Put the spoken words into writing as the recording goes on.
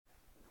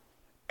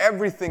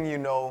everything you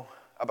know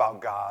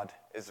about God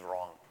is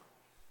wrong.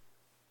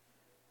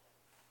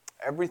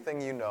 Everything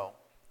you know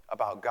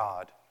about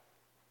God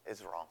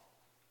is wrong.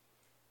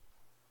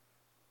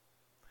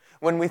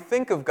 When we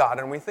think of God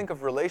and we think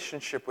of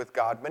relationship with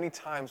God, many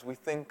times we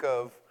think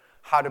of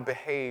how to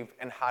behave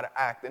and how to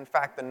act. In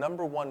fact, the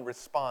number one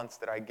response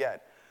that I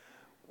get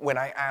when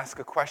I ask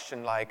a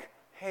question like,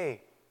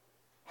 hey,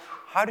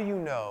 how do you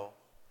know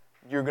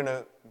you're going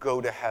to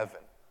go to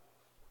heaven?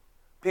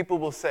 People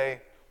will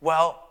say,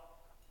 well,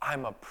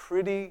 I'm a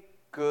pretty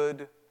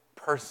good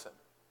person.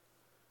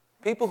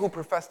 People who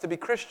profess to be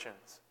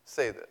Christians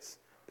say this.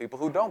 People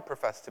who don't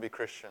profess to be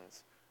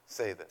Christians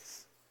say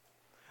this.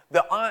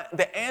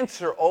 The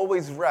answer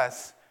always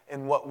rests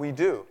in what we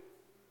do.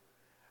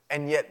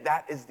 And yet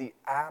that is the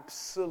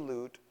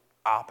absolute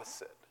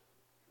opposite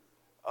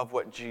of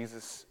what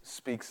Jesus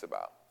speaks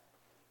about.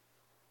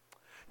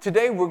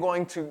 Today we're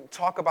going to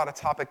talk about a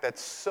topic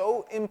that's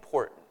so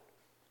important.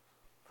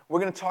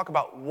 We're going to talk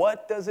about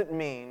what does it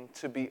mean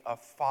to be a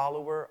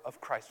follower of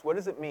Christ? What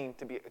does it mean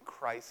to be a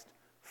Christ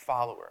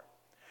follower?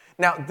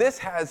 Now, this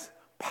has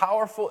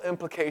powerful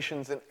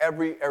implications in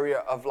every area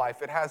of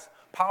life. It has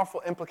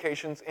powerful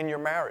implications in your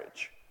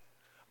marriage.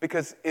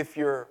 Because if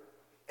you're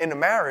in a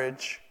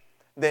marriage,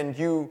 then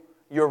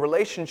your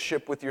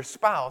relationship with your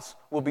spouse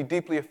will be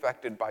deeply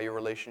affected by your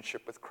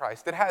relationship with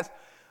Christ. It has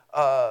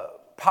a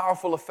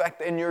powerful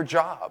effect in your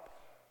job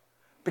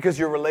because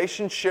your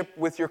relationship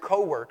with your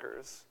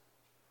coworkers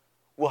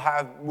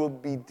will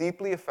be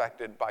deeply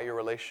affected by your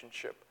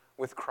relationship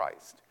with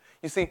Christ.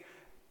 You see,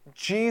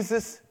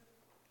 Jesus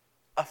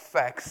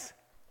affects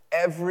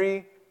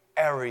every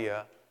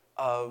area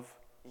of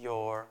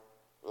your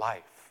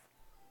life.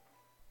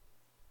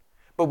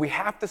 But we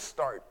have to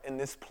start in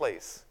this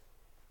place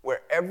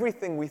where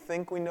everything we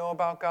think we know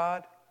about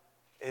God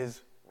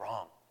is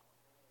wrong.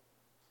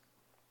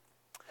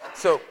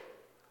 So,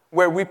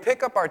 where we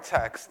pick up our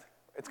text,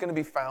 it's going to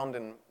be found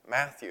in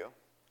Matthew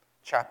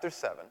chapter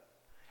 7.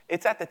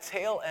 It's at the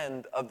tail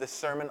end of the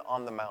Sermon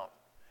on the Mount.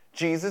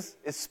 Jesus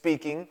is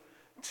speaking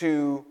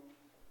to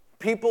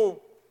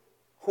people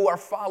who are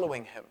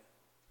following him,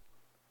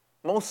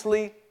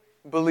 mostly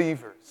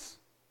believers,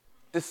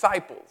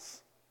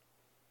 disciples.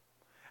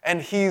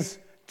 And he's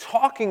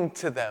talking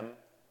to them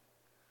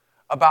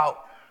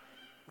about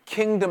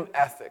kingdom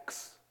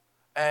ethics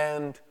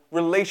and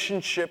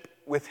relationship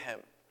with him.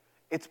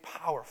 It's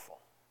powerful.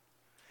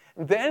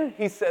 Then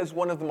he says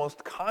one of the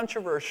most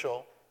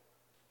controversial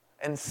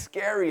and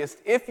scariest,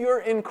 if you're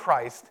in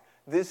Christ,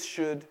 this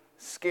should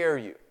scare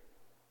you.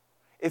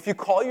 If you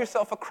call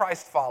yourself a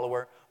Christ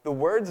follower, the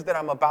words that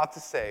I'm about to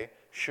say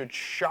should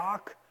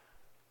shock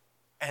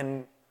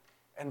and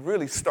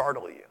really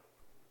startle you.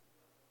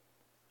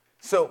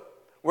 So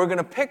we're going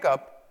to pick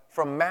up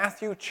from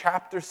Matthew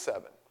chapter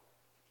 7.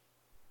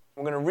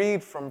 We're going to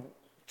read from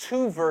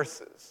two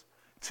verses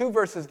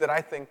that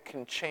I think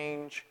can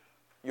change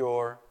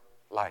your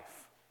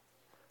life.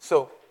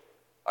 So,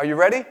 are you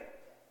ready?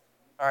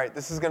 All right,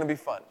 this is going to be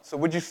fun. So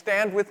would you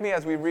stand with me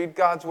as we read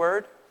God's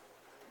word?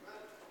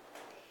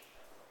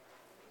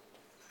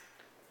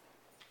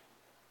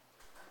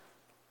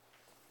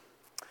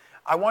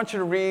 I want you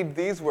to read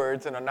these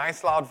words in a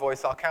nice loud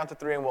voice. I'll count to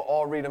 3 and we'll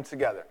all read them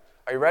together.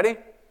 Are you ready?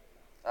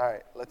 All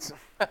right, let's...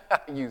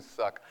 You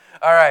suck.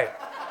 All right.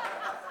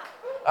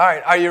 All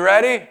right, are you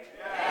ready?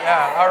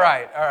 Yeah, all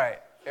right.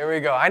 Here we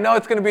go. I know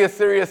it's going to be a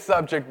serious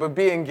subject, but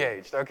be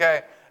engaged,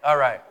 okay? All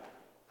right,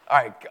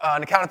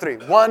 on the count of 3.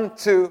 1,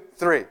 2,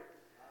 3.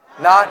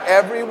 Not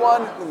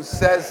everyone who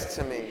says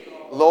to me,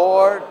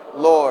 Lord,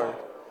 Lord,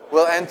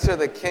 will enter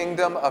the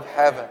kingdom of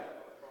heaven,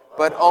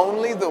 but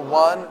only the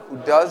one who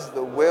does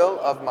the will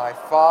of my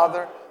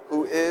Father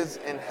who is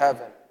in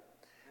heaven.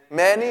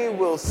 Many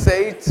will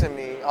say to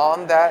me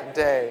on that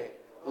day,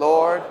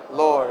 Lord,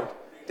 Lord,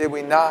 did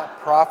we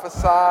not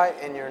prophesy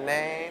in your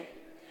name,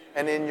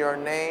 and in your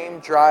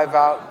name drive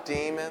out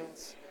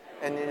demons,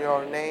 and in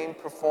your name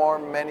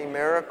perform many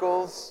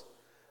miracles?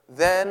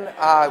 Then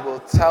I will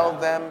tell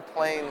them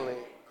plainly,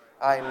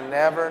 I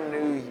never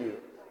knew you.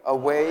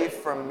 Away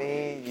from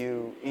me,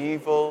 you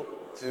evil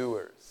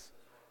doers.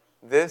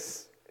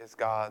 This is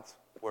God's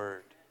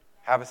word.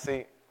 Have a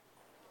seat.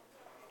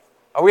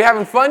 Are we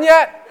having fun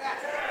yet?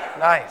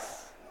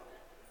 Nice.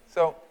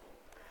 So,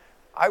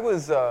 I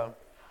was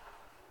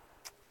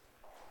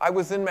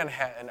in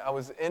Manhattan. I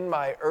was in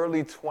my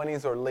early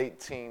 20s or late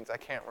teens. I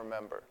can't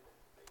remember.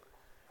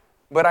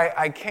 But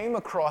I came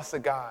across a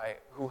guy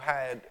who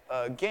had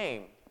a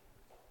game.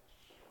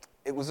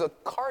 It was a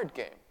card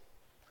game.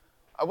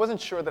 I wasn't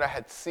sure that I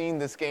had seen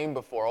this game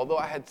before. Although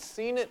I had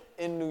seen it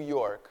in New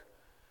York,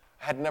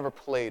 I had never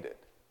played it.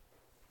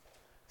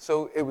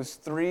 So it was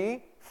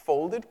 3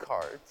 folded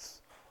cards.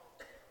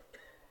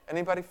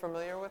 Anybody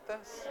familiar with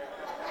this?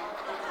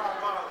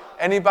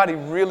 Anybody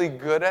really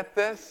good at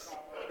this?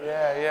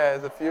 Yeah,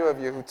 there's a few of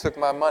you who took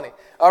my money.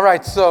 All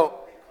right,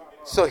 so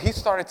he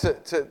started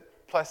to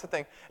plus the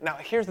thing. Now,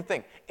 here's the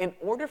thing. In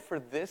order for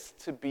this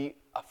to be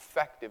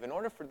effective, in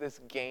order for this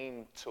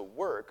game to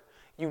work,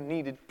 you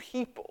needed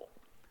people,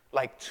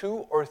 like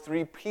 2 or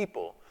 3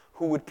 people,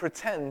 who would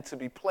pretend to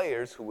be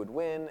players who would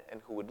win and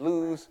who would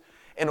lose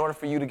in order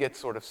for you to get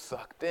sort of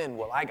sucked in.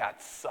 Well, I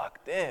got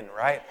sucked in,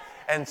 right?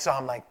 And so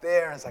I'm like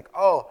there, and it's like,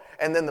 oh.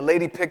 And then the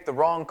lady picked the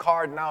wrong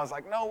card, and I was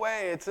like, no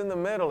way, it's in the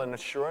middle. And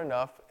sure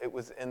enough, it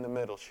was in the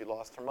middle. She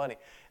lost her money.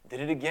 Did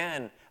it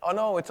again. Oh,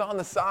 no, it's on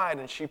the side.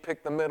 And she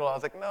picked the middle. I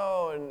was like,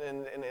 no.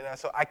 And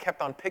so I kept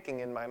on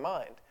picking in my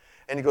mind.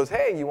 And he goes,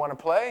 hey, you want to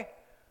play?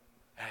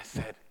 And I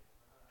said,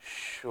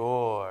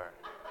 sure.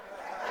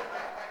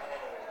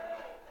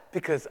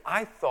 Because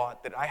I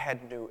thought that I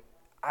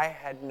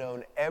had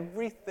known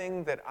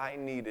everything that I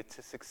needed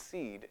to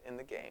succeed in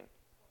the game.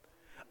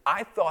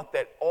 I thought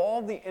that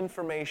all the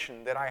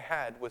information that I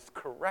had was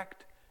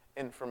correct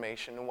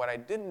information, and what I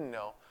didn't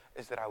know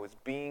is that I was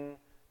being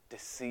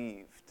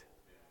deceived.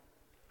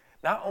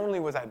 Not only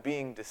was I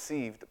being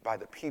deceived by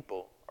the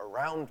people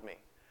around me,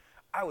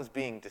 I was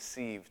being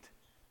deceived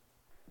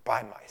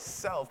by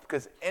myself,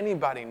 because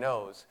anybody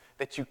knows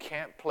that you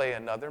can't play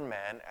another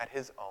man at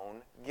his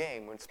own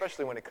game,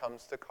 especially when it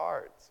comes to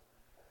cards.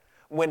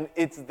 When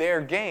it's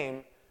their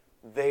game,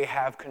 they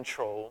have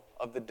control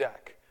of the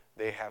deck.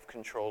 They have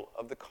control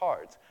of the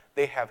cards.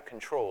 They have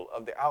control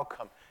of the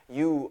outcome.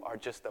 You are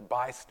just a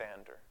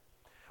bystander.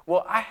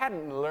 Well, I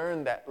hadn't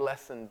learned that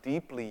lesson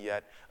deeply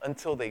yet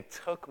until they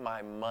took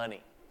my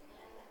money.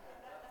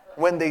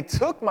 When they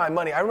took my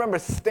money, I remember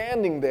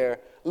standing there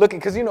looking,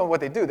 because you know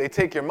what they do. They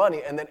take your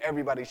money, and then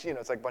everybody,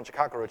 it's like a bunch of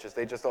cockroaches.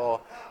 They just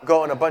all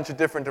go in a bunch of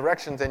different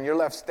directions, and you're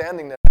left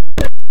standing there.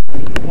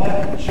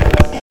 What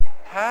just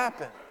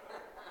happened?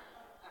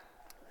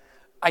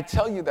 I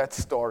tell you that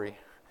story,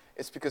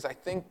 it's because I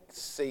think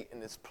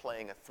Satan is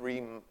playing a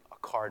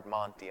card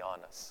Monty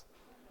on us.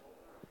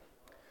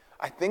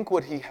 I think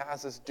what he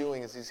has us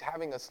doing is he's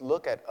having us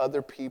look at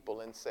other people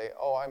and say,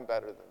 oh, I'm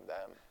better than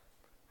them.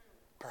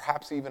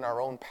 Perhaps even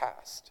our own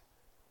past.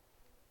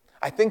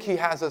 I think he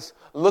has us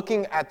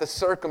looking at the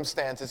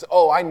circumstances.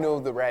 Oh, I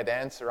know the right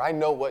answer. I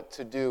know what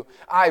to do.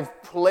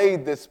 I've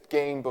played this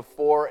game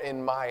before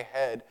in my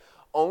head,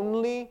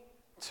 only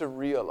to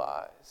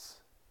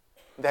realize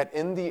that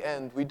in the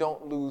end, we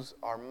don't lose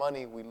our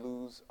money, we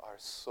lose our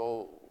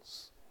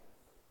souls.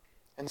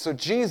 And so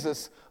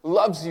Jesus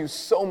loves you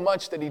so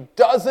much that he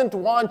doesn't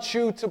want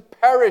you to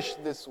perish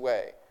this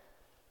way.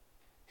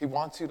 He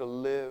wants you to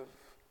live.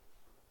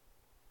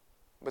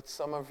 But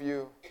some of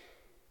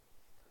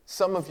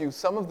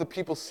the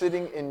people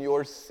sitting in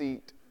your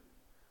seat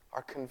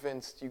are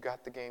convinced you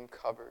got the game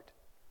covered.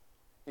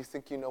 You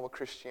think you know what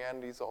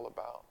Christianity is all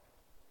about.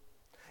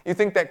 You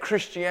think that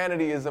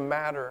Christianity is a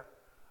matter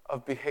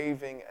of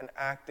behaving and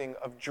acting,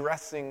 of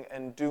dressing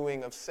and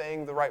doing, of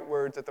saying the right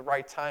words at the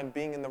right time,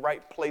 being in the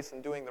right place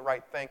and doing the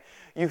right thing.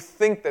 You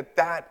think that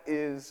that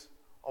is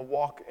a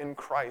walk in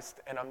Christ.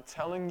 And I'm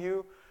telling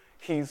you,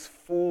 he's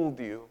fooled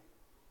you.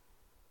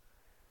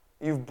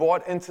 You've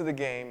bought into the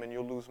game and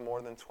you'll lose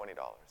more than $20.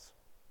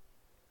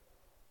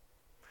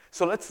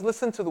 So let's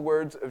listen to the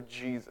words of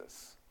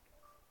Jesus.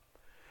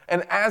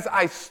 And as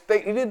I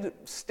stated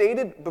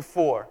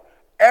before,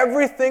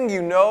 everything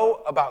you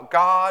know about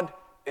God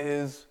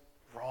is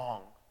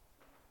wrong.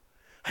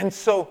 And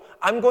so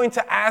I'm going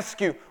to ask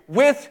you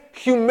with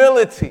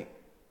humility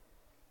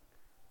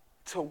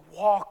to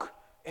walk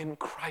in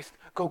Christ.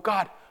 Go,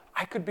 God,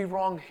 I could be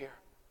wrong here.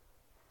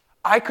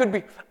 I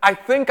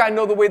think I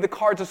know the way the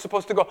cards are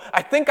supposed to go.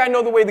 I think I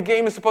know the way the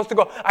game is supposed to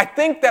go. I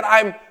think that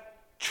I'm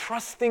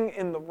trusting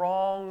in the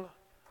wrong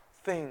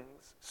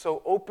things.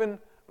 So open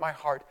my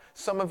heart.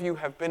 Some of you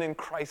have been in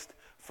Christ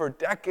for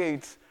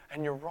decades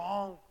and you're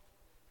wrong.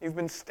 You've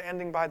been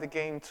standing by the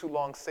game too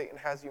long. Satan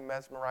has you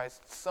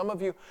mesmerized. Some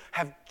of you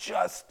have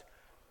just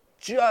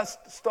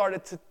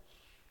started to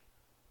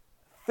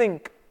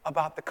think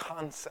about the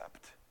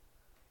concept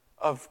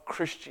of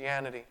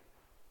Christianity.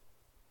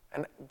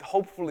 And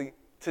hopefully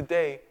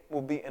today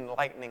will be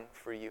enlightening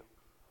for you.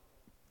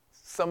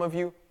 Some of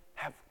you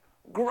have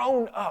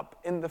grown up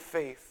in the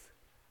faith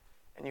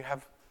and you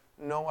have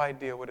no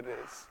idea what it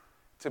is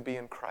to be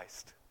in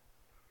Christ.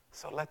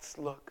 So let's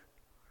look.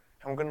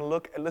 And we're going to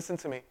look, and listen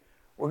to me,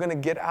 we're going to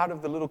get out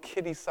of the little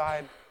kiddie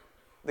side,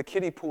 the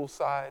kiddie pool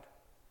side,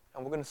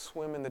 and we're going to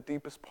swim in the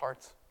deepest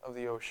parts of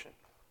the ocean.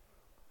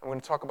 I'm going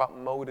to talk about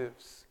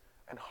motives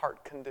and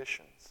heart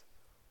conditions.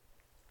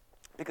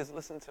 Because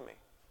listen to me,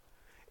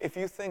 if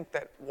you think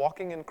that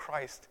walking in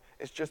Christ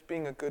is just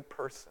being a good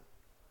person,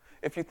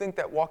 if you think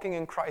that walking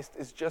in Christ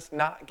is just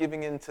not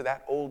giving in to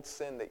that old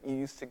sin that you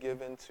used to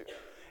give into,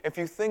 if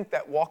you think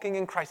that walking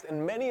in Christ,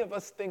 and many of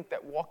us think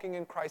that walking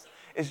in Christ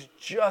is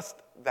just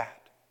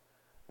that,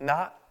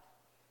 not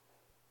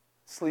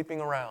sleeping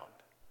around,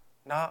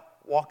 not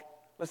walking.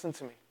 Listen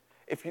to me.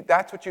 If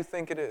that's what you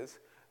think it is,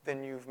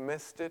 then you've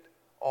missed it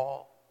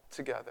all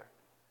together.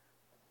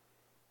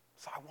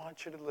 So I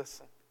want you to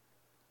listen,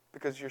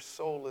 because your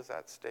soul is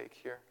at stake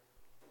here.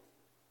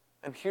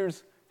 And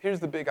here's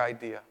the big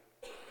idea.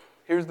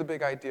 Here's the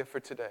big idea for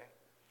today.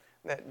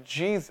 That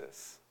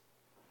Jesus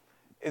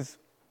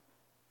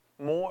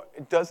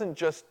it doesn't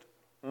just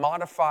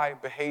modify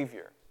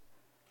behavior.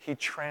 He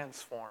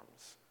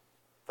transforms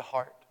the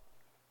heart.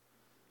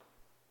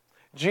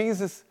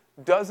 Jesus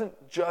doesn't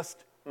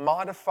just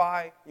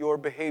modify your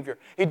behavior.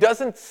 He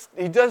doesn't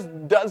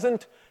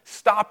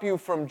stop you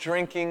from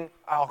drinking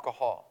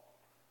alcohol,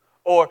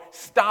 or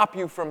stop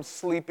you from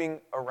sleeping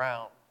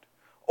around,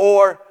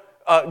 or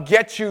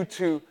get you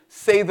to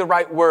say the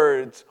right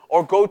words,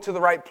 or go to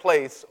the right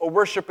place, or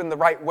worship in the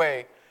right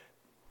way.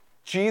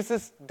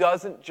 Jesus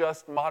doesn't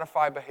just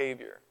modify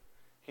behavior.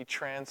 He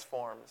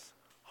transforms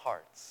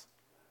hearts.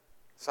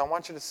 So I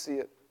want you to see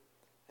it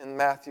in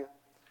Matthew.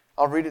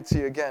 I'll read it to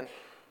you again.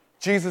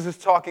 Jesus is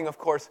talking, of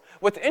course.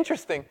 What's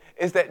interesting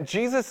is that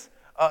Jesus,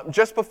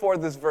 just before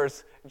this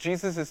verse,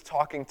 Jesus is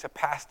talking to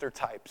pastor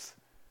types.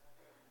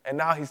 And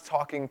now he's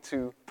talking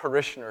to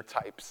parishioner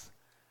types.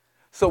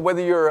 So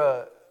whether you're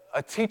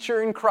a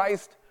teacher in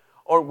Christ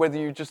or whether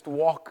you just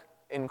walk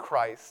in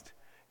Christ,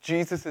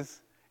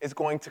 Jesus is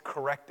going to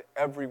correct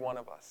every one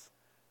of us.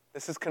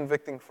 This is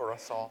convicting for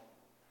us all.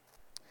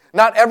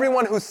 Not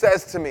everyone who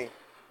says to me,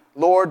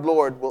 Lord,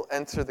 Lord, will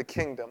enter the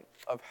kingdom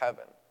of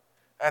heaven.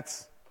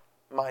 That's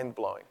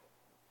mind-blowing.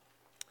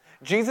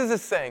 Jesus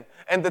is saying,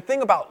 and the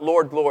thing about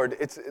Lord, Lord,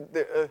 it's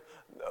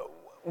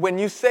when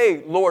you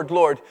say Lord,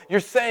 Lord, you're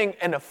saying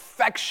an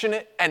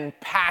affectionate and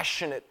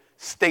passionate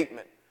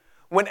statement.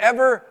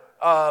 Whenever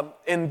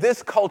in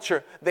this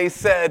culture they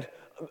said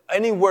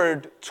any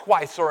word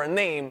twice or a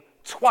name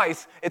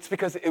twice, it's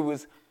because it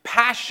was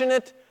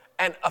passionate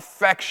and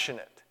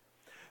affectionate.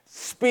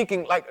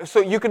 Speaking like,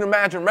 so you can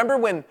imagine, remember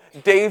when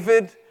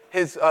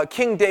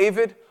King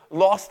David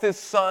lost his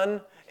son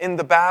in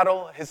the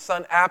battle, his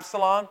son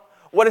Absalom?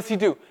 What does he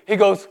do? He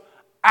goes,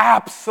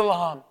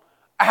 Absalom,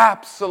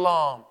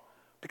 Absalom,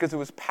 because it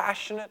was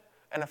passionate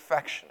and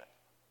affectionate.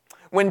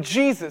 When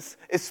Jesus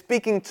is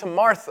speaking to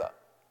Martha,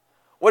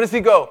 what does he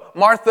go?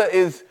 Martha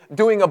is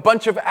doing a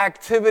bunch of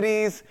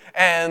activities,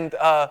 and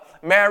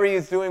Mary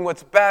is doing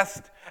what's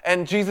best,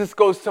 and Jesus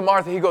goes to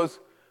Martha. He goes,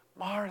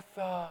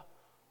 Martha,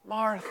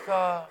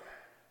 Martha,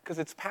 because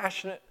it's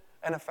passionate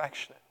and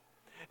affectionate.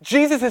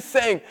 Jesus is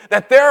saying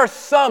that there are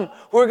some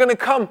who are going to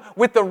come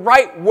with the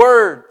right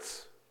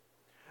words,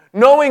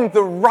 knowing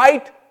the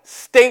right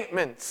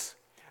statements,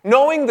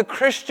 knowing the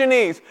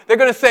Christianese. They're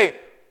going to say,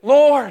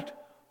 Lord,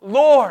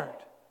 Lord.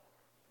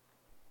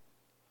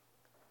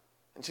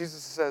 And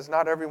Jesus says,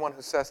 not everyone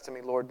who says to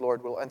me, Lord,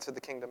 Lord, will enter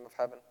the kingdom of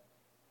heaven.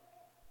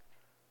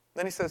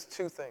 Then he says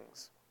two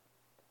things.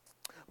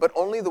 But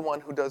only the one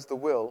who does the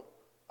will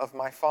of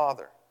my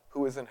Father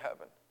who is in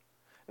heaven.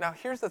 Now,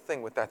 here's the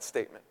thing with that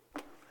statement.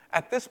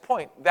 At this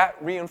point, that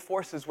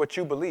reinforces what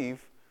you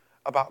believe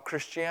about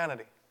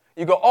Christianity.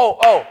 You go,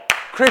 oh,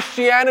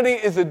 Christianity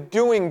is a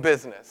doing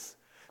business.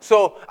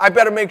 So I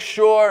better make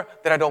sure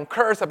that I don't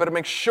curse. I better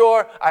make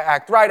sure I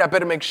act right. I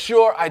better make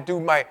sure I do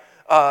my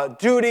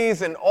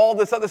duties and all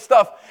this other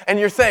stuff. And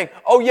you're saying,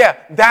 oh yeah,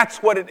 that's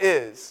what it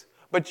is.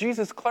 But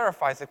Jesus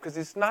clarifies it because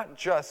it's not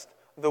just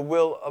the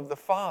will of the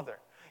Father.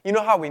 You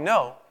know how we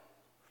know?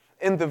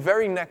 In the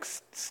very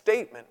next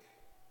statement,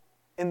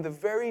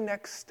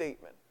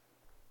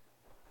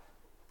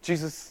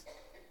 Jesus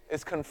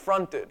is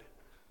confronted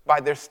by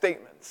their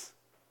statements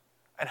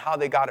and how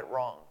they got it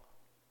wrong.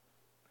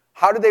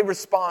 How do they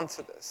respond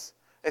to this?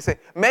 They say,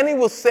 many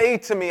will say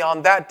to me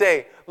on that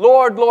day,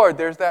 Lord, Lord,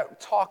 there's that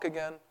talk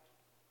again.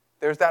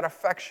 There's that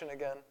affection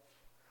again.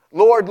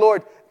 Lord,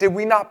 Lord, did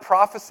we not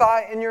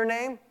prophesy in your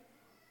name?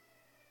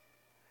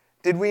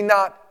 Did we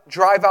not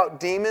drive out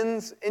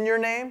demons in your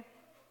name?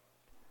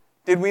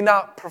 Did we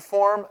not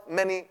perform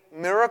many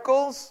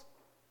miracles?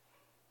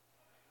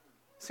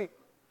 See,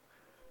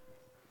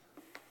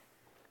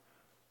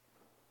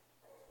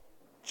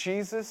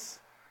 Jesus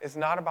is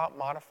not about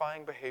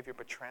modifying behavior,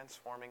 but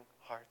transforming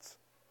hearts.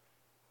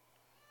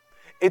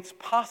 It's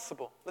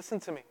possible, listen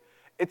to me,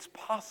 it's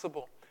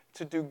possible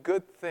to do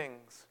good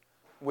things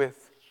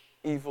with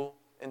evil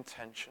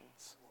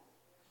intentions.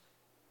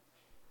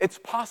 It's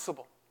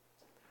possible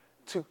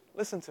to,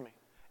 listen to me,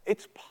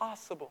 it's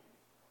possible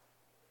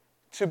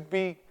to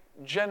be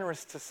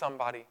generous to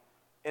somebody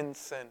in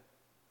sin.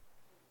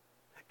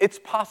 It's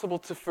possible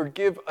to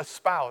forgive a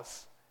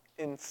spouse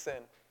in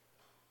sin.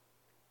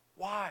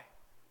 Why?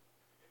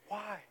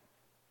 Why?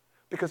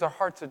 Because our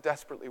hearts are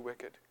desperately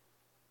wicked.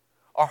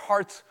 Our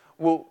hearts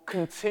will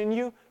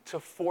continue to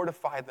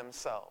fortify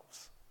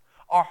themselves.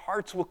 Our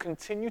hearts will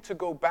continue to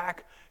go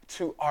back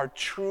to our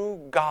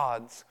true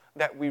gods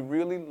that we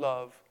really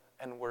love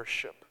and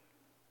worship.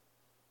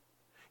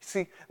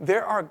 See,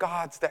 there are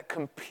gods that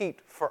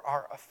compete for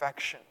our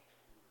affection.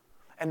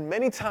 And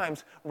many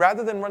times,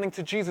 rather than running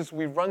to Jesus,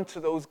 we run to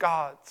those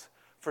gods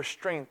for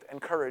strength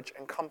and courage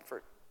and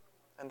comfort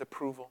and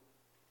approval.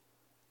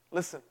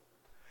 Listen,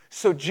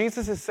 so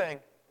Jesus is saying,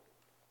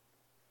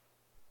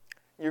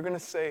 you're going to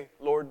say,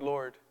 Lord,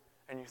 Lord,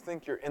 and you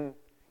think you're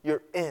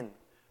in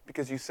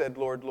because you said,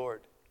 Lord,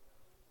 Lord.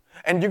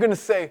 And you're going to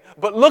say,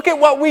 but look at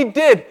what we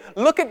did.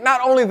 Look at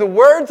not only the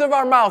words of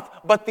our mouth,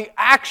 but the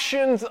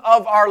actions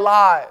of our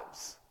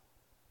lives.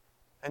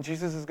 And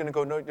Jesus is going to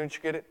go, no, don't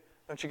you get it?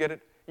 Don't you get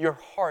it? Your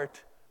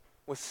heart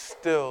was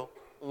still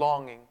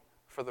longing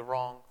for the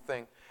wrong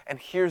thing. And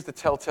here's the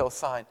telltale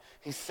sign.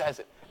 He says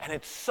it. And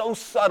it's so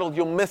subtle,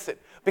 you'll miss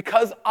it.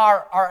 Because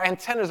our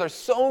antennas are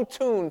so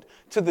tuned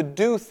to the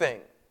do thing,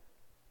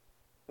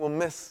 we'll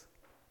miss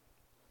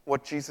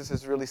what Jesus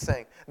is really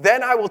saying.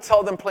 Then I will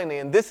tell them plainly,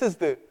 and this is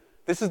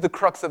the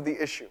crux of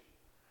the issue.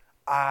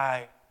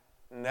 I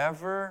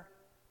never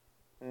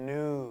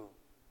knew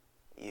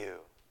you.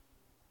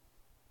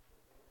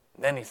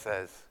 Then he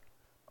says,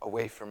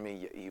 away from me,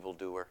 you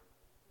evildoer.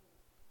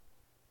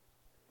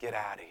 Get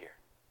out of here.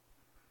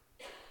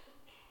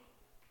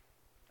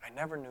 I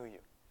never knew you.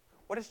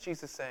 What is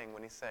Jesus saying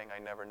when he's saying, I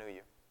never knew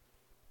you?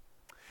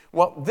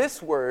 Well,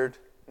 this word,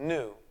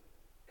 knew,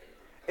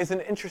 is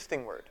an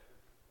interesting word.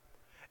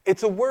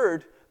 It's a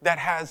word that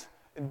has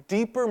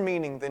deeper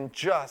meaning than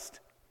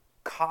just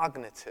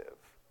cognitive.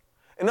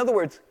 In other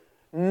words,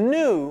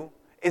 knew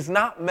is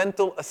not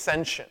mental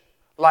ascension.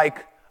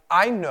 Like,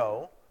 I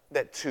know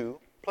that 2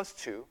 plus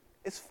 2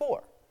 is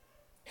 4.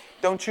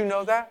 Don't you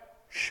know that?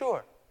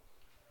 Sure.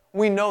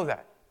 We know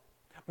that.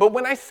 But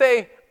when I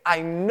say,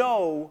 I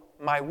know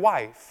my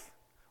wife,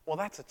 well,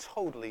 that's a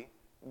totally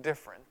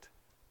different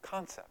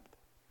concept.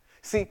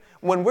 See,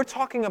 when we're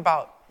talking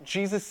about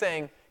Jesus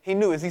saying he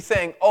knew, is he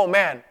saying, oh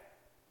man,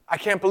 I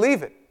can't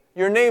believe it.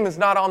 Your name is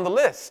not on the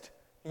list.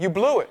 You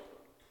blew it.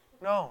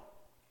 No.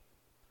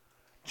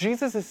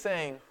 Jesus is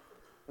saying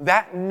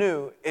that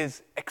knew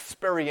is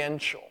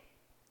experiential.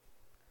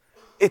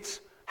 It's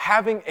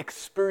having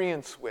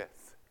experience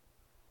with.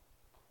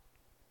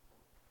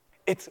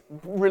 It's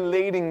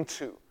relating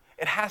to.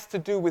 It has to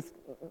do with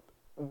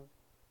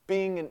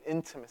being in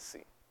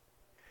intimacy.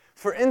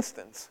 For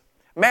instance,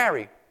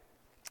 Mary,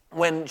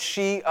 when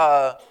she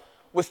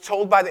was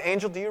told by the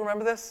angel, do you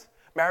remember this?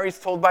 Mary's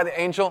told by the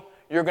angel,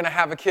 you're going to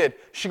have a kid.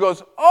 She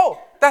goes,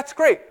 oh, that's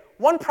great.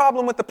 One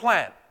problem with the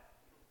plan.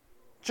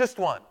 Just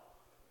one.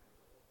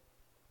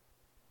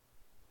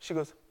 She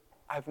goes,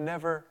 I've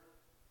never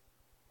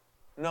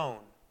known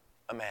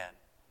a man.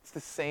 It's the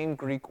same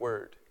Greek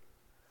word.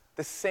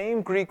 The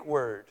same Greek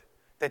word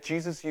that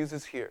Jesus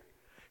uses here.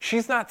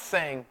 She's not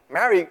saying,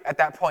 Mary at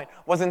that point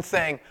wasn't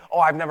saying, oh,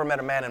 I've never met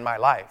a man in my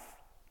life.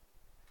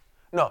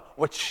 No,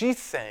 what she's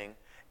saying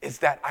is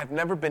that I've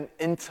never been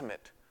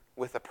intimate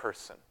with a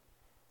person.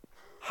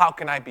 How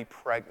can I be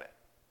pregnant?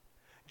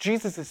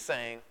 Jesus is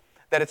saying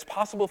that it's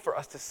possible for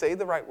us to say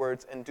the right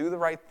words and do the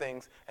right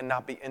things and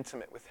not be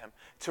intimate with him,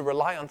 to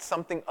rely on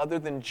something other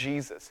than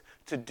Jesus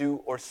to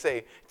do or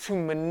say, to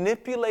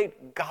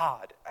manipulate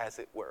God, as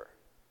it were,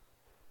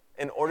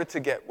 in order to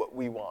get what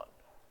we want.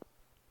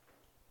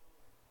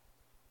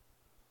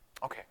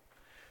 Okay,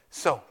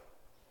 so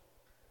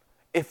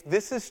if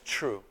this is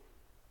true,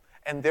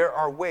 and there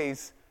are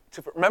ways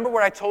to, remember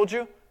what I told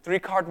you,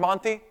 3-card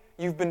Monty,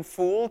 you've been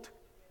fooled?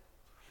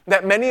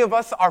 That many of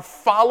us are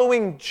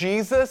following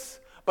Jesus,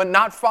 but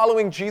not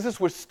following Jesus,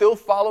 we're still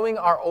following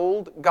our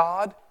old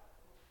God.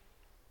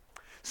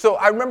 So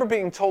I remember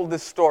being told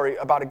this story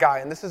about a guy,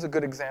 and this is a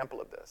good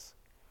example of this.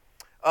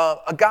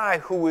 A guy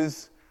who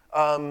was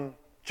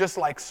just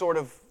like sort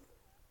of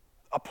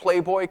a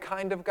playboy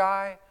kind of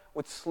guy,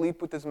 would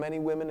sleep with as many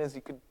women as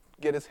he could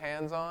get his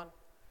hands on.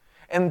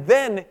 And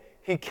then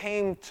he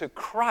came to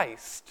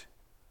Christ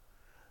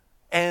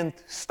and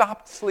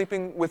stopped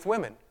sleeping with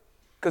women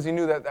because he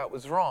knew that that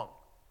was wrong.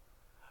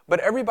 But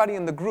everybody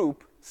in the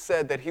group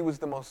said that he was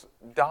the most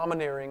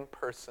domineering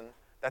person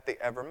that they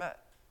ever met.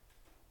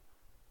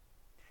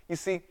 You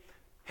see,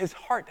 his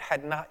heart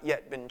had not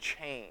yet been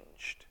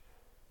changed.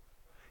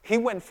 He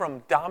went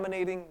from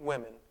dominating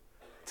women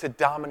to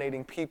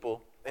dominating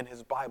people in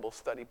his Bible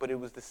study, but it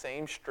was the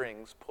same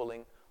strings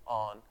pulling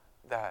on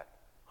that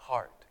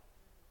heart.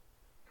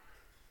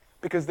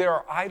 Because there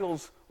are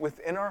idols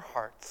within our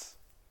hearts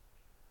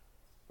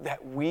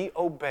that we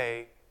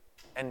obey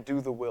and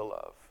do the will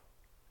of.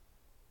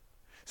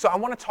 So I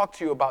want to talk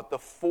to you about the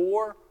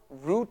 4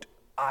 root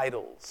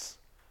idols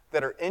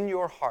that are in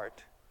your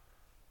heart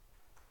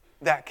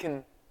that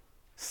can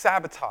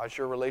sabotage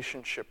your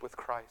relationship with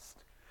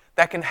Christ,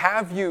 that can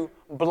have you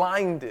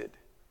blinded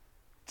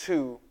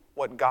to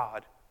what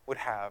God would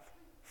have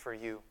for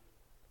you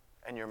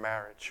and your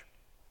marriage.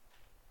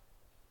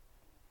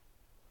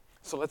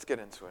 So let's get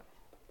into it.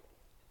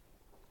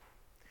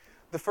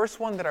 The first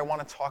one that I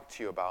want to talk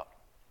to you about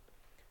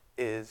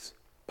is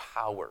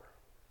power.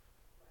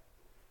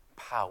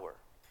 Power.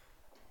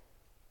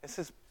 This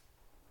is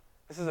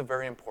a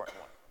very important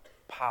one.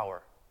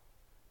 Power.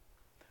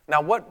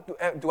 Now,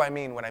 what do I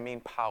mean when I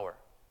mean power?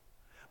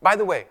 By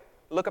the way,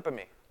 look up at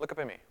me. Look up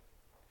at me.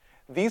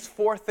 These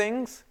 4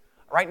 things,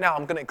 right now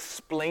I'm going to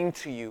explain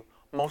to you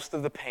most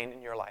of the pain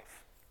in your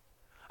life.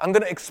 I'm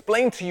going to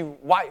explain to you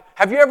why.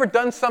 Have you ever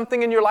done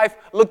something in your life,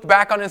 looked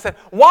back on it and said,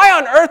 why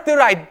on earth did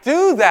I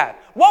do that?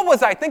 What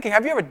was I thinking?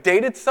 Have you ever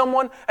dated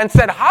someone and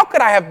said, how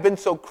could I have been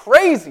so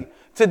crazy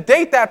to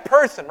date that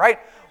person, right?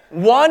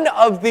 One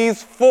of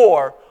these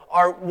 4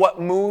 are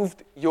what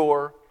moved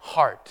your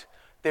heart.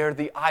 They're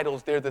the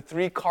idols. They're the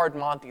 3-card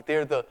Monty.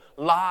 They're the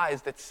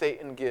lies that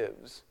Satan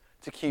gives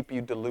to keep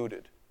you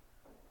deluded.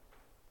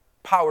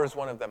 Power is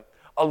one of them.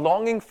 A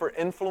longing for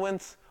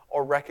influence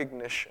or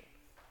recognition.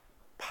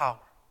 Power.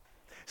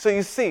 So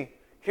you see,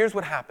 here's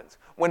what happens.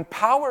 When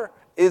power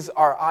is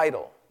our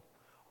idol,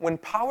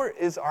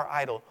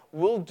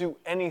 we'll do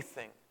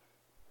anything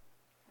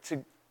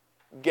to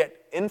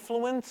get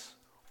influence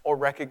or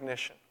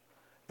recognition.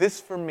 This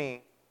for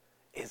me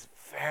is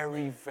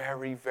very,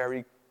 very,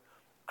 very,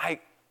 I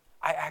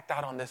act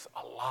out on this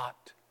a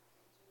lot.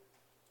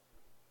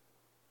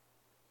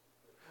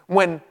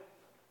 When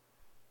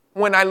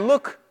I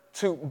look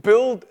to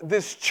build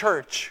this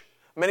church,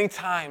 many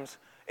times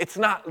it's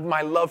not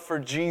my love for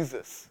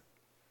Jesus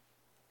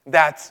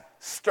that's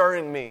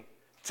stirring me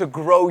to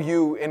grow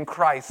you in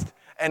Christ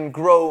and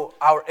grow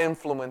our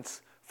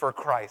influence for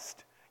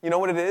Christ. You know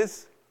what it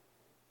is?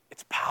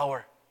 It's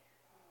power.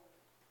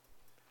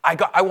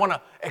 I want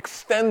to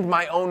extend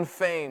my own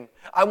fame.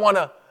 I want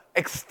to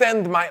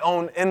extend my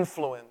own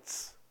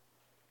influence.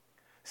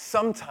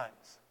 Sometimes,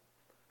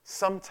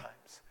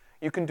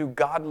 you can do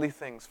godly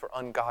things for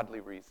ungodly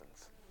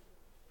reasons.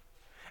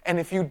 And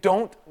if you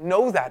don't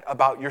know that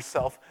about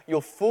yourself, you'll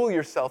fool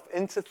yourself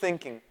into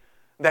thinking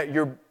that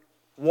you're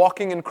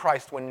walking in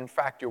Christ when in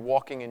fact you're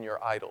walking in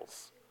your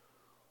idols.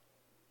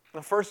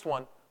 The first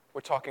one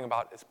we're talking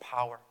about is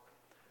power.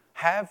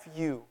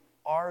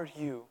 Are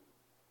you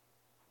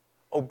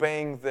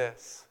obeying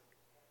this?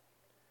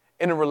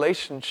 In a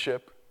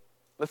relationship,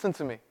 listen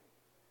to me,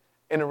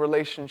 in a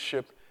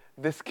relationship,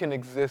 this can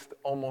exist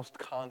almost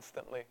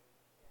constantly.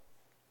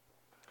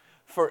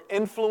 For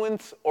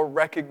influence or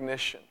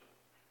recognition.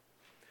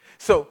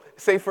 So,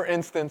 say for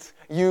instance,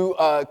 you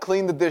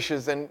clean the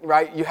dishes, and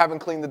right, you haven't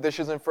cleaned the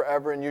dishes in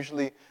forever, and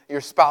usually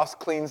your spouse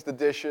cleans the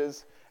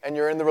dishes, and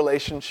you're in the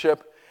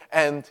relationship,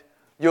 and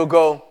you'll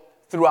go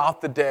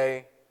throughout the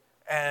day,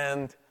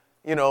 and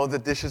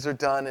the dishes are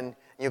done, and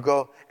you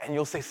go, and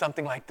you'll say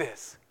something like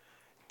this: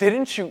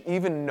 "Didn't you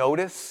even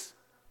notice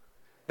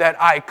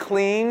that I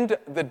cleaned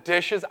the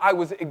dishes? I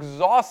was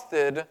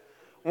exhausted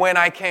when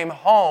I came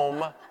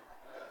home.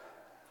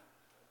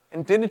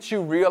 And didn't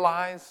you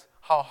realize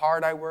how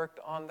hard I worked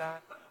on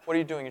that?" What are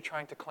you doing? You're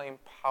trying to claim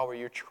power.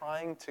 You're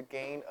trying to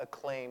gain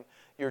acclaim.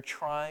 You're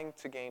trying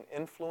to gain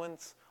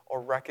influence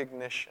or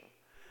recognition.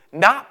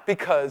 Not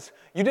because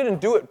you didn't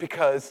do it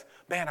because,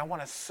 man, I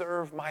want to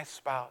serve my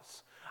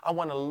spouse. I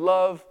want to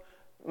love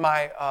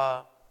my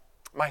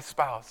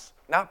spouse.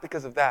 Not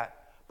because of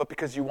that, but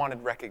because you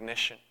wanted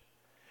recognition.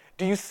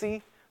 Do you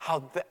see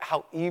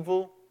how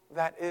evil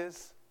that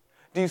is?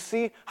 Do you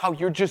see how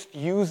you're just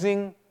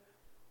using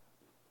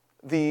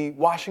the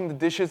washing the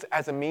dishes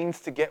as a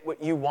means to get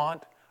what you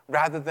want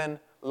rather than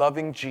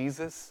loving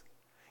Jesus?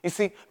 You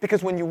see,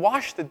 because when you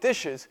wash the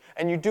dishes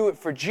and you do it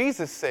for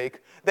Jesus'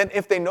 sake, then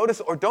if they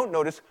notice or don't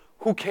notice,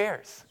 who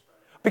cares?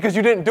 Because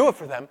you didn't do it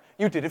for them,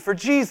 you did it for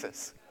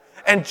Jesus.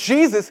 And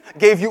Jesus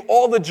gave you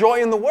all the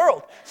joy in the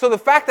world. So the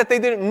fact that they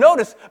didn't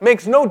notice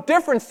makes no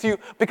difference to you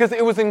because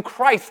it was in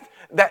Christ,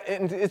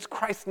 it's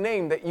Christ's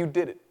name that you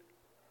did it.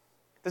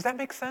 Does that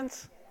make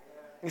sense?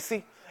 You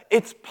see,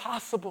 it's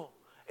possible.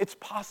 It's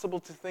possible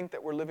to think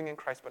that we're living in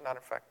Christ, but not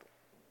effective.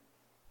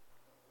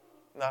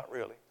 Not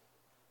really.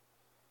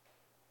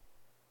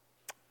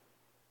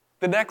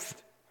 The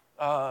next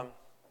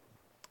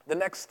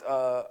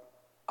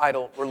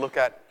idol we'll look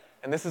at,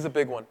 and this is a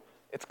big one,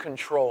 it's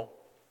control.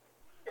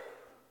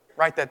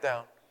 Write that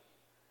down.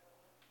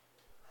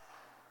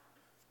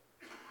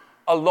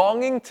 A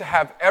longing to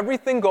have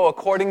everything go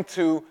according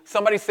to,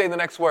 somebody say the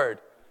next word.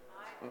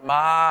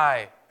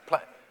 My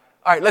plan.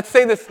 All right, let's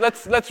say this.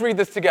 Let's read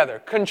this together.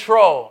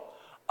 Control.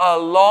 A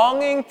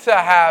longing to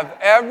have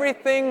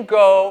everything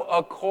go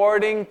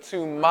according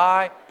to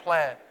my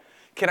plan.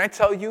 Can I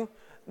tell you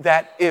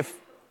that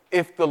if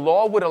the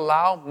law would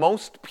allow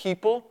most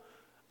people,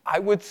 I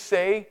would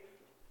say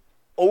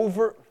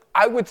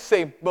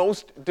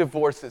most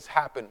divorces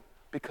happen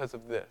because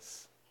of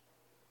this.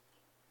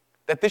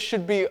 That this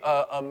should be,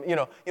 you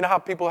know how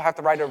people have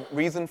to write a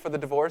reason for the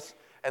divorce?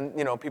 And,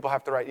 people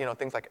have to write,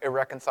 things like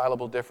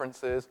irreconcilable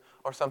differences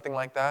or something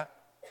like that.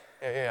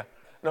 Yeah.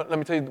 No, let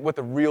me tell you what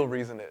the real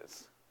reason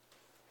is.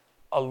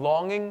 A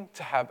longing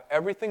to have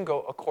everything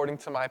go according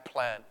to my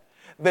plan.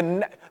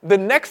 The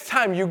next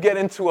time you get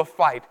into a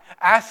fight,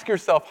 ask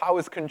yourself, how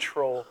is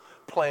control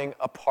playing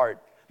a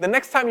part? The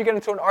next time you get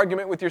into an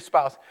argument with your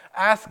spouse,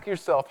 ask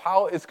yourself,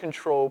 how is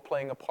control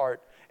playing a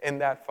part in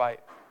that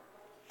fight?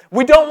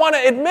 We don't want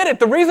to admit it.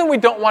 The reason we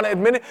don't want to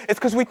admit it is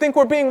because we think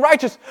we're being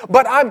righteous.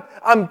 But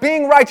I'm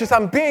being righteous.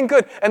 I'm being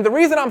good. And the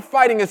reason I'm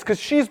fighting is because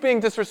she's being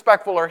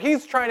disrespectful, or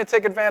he's trying to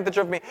take advantage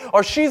of me,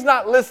 or she's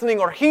not listening,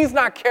 or he's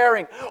not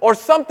caring, or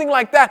something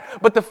like that.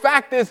 But the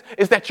fact is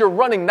that you're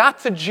running not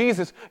to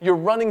Jesus. You're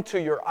running to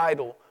your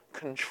idol,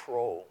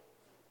 control.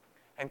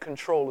 And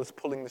control is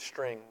pulling the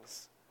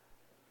strings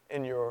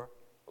in your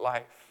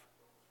life.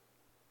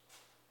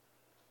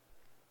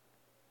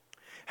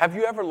 Have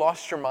you ever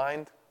lost your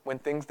mind when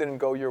things didn't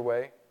go your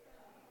way?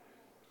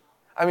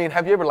 I mean,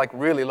 have you ever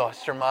really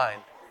lost your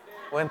mind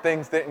when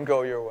things didn't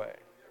go your way?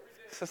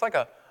 It's just like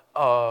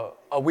a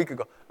week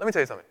ago. Let me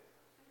tell you something.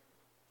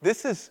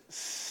 This is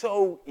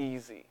so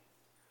easy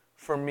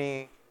for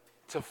me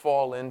to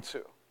fall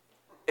into.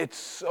 It's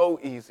so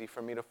easy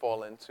for me to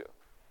fall into.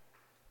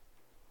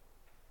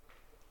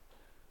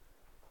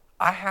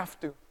 I have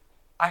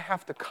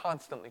to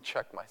constantly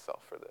check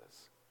myself for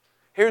this.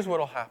 Here's what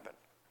will happen.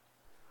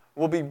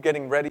 We'll be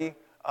getting ready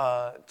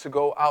to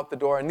go out the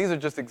door, and these are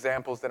just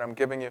examples that I'm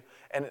giving you.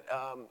 And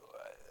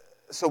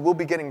so we'll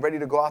be getting ready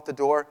to go out the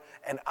door,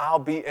 and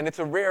and it's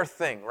a rare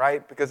thing,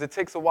 right? Because it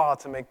takes a while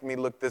to make me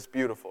look this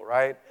beautiful,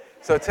 right?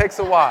 So it takes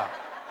a while.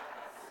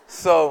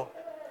 So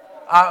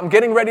I'm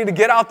getting ready to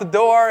get out the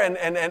door, and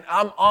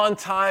I'm on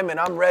time, and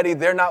I'm ready.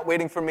 They're not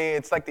waiting for me.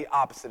 It's like the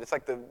opposite. It's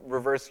like the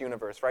reverse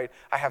universe, right?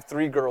 I have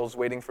 3 girls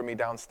waiting for me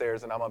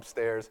downstairs, and I'm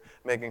upstairs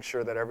making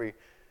sure that every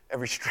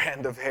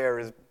strand of hair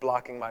is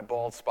blocking my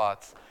bald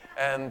spots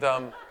and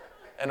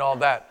all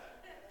that.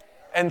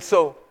 And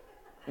so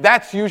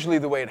that's usually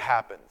the way it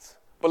happens.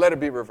 But let it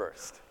be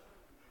reversed.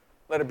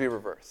 Let it be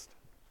reversed.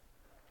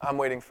 I'm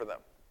waiting for them.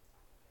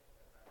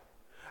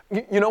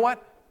 You know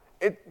what?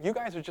 You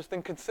guys are just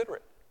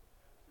inconsiderate.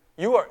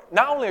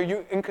 Not only are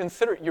you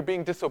inconsiderate, you're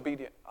being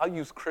disobedient. I'll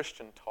use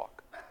Christian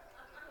talk.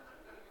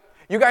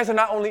 You guys are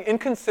not only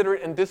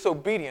inconsiderate and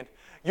disobedient,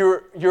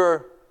 you're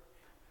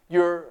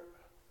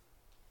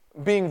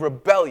being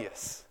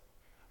rebellious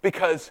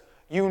because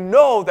you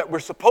know that we're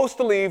supposed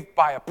to leave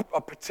by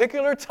a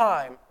particular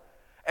time,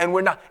 and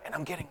we're not. And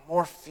I'm getting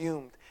more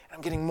fumed, and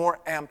I'm getting more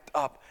amped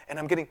up,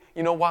 and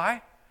you know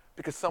why?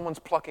 Because someone's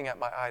plucking at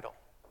my idol.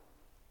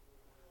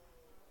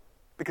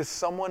 Because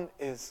someone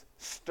is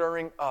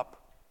stirring up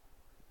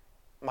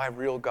my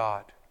real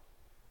God,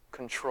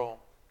 control.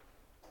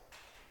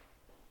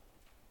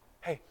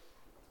 Hey,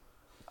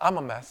 I'm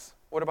a mess.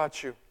 What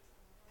about you?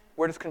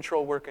 Where does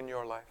control work in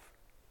your life?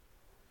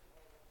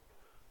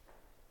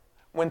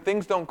 When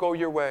things don't go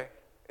your way,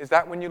 is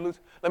that when you lose?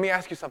 Let me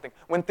ask you something.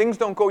 When things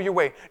don't go your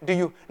way,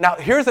 now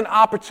here's an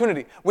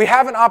opportunity. We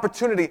have an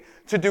opportunity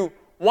to do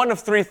one of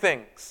 3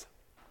 things.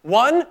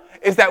 One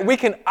is that we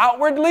can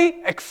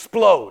outwardly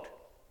explode.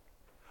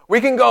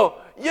 We can go,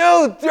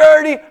 you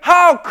dirty,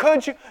 how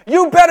could you?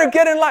 You better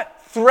get in line.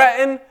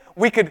 Threaten.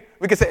 We could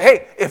say,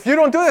 hey, if you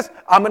don't do this,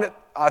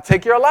 I'll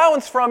take your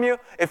allowance from you.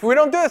 If we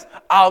don't do this,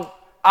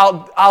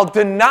 I'll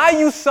deny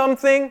you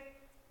something.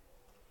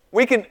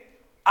 We can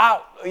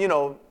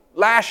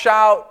lash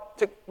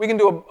out. We can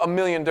do a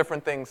million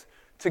different things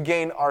to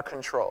gain our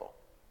control.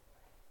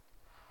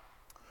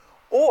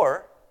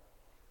 Or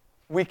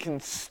we can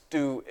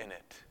stew in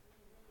it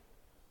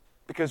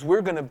because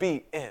we're going to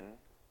be in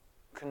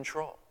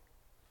control.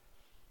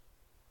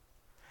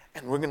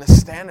 And we're going to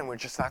stand and we're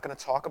just not going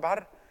to talk about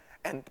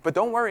it. But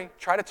don't worry,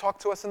 try to talk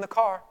to us in the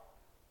car.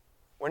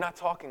 We're not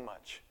talking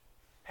much.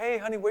 Hey,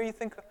 honey, what do you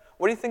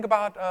think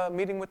about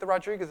meeting with the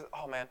Rodriguezes?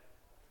 Oh, man.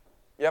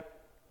 Yep,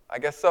 I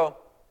guess so.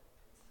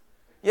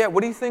 Yeah,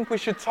 what do you think we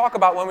should talk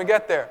about when we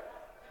get there?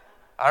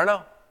 I don't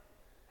know.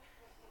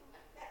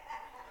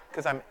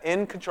 Because I'm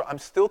in control. I'm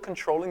still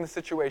controlling the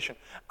situation.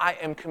 I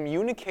am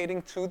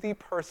communicating to the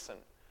person.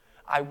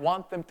 I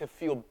want them to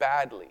feel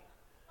badly.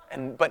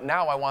 But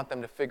now I want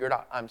them to figure it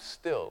out. I'm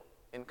still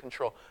in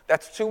control.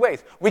 That's 2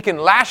 ways. We can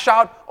lash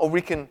out or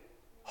we can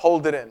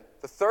hold it in.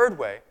 The third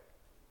way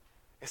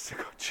is to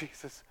go,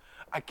 Jesus,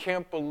 I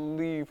can't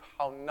believe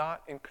how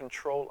not in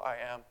control I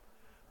am.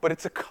 But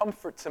it's a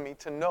comfort to me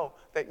to know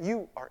that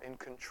you are in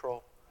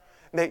control.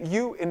 That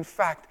you, in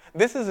fact,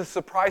 this is a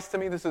surprise to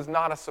me. This is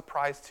not a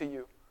surprise to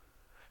you.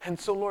 And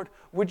so, Lord,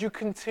 would you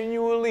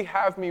continually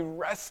have me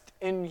rest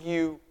in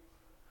you?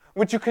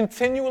 Would you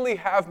continually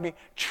have me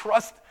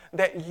trust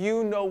that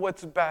you know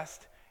what's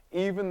best,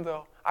 even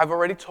though I've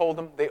already told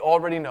them, they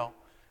already know.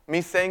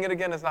 Me saying it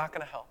again is not going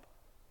to help.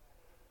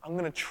 I'm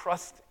going to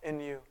trust in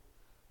you.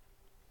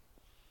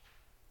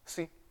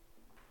 See,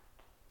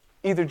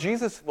 either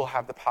Jesus will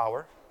have the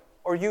power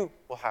or you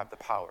will have the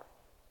power.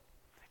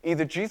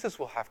 Either Jesus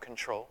will have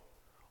control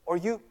or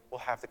you will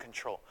have the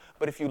control.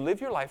 But if you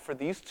live your life for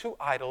these 2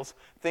 idols,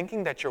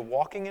 thinking that you're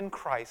walking in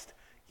Christ,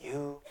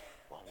 you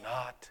will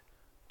not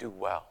do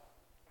well.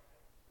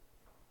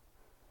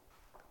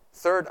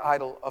 Third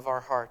idol of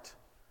our heart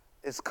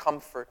is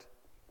comfort.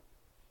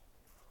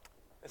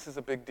 This is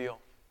a big deal.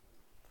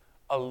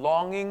 A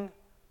longing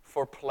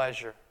for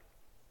pleasure.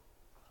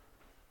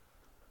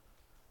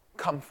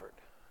 Comfort.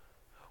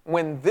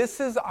 When this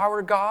is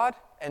our God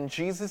and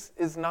Jesus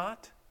is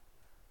not,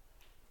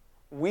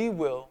 we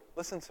will,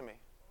 listen to me,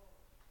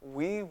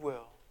 we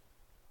will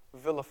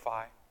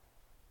vilify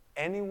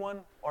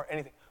anyone or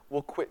anything.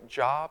 We'll quit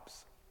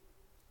jobs.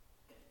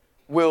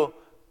 We'll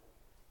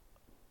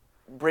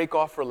break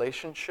off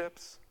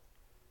relationships.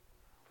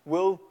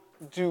 We'll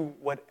do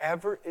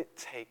whatever it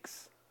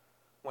takes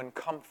when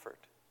comfort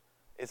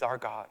is our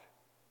God,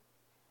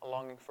 a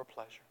longing for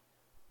pleasure.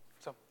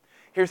 So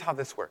here's how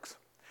this works.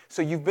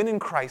 So you've been in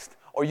Christ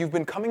or you've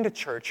been coming to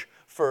church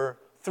for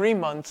 3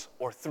 months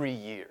or 3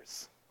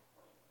 years.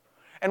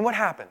 And what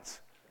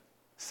happens?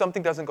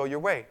 Something doesn't go your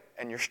way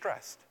and you're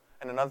stressed.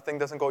 And another thing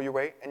doesn't go your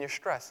way and you're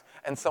stressed.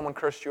 And someone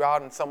cursed you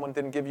out and someone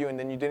didn't give you and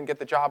then you didn't get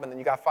the job and then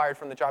you got fired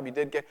from the job you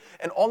did get.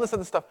 And all this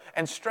other stuff.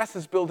 And stress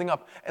is building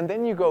up. And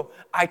then you go,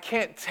 I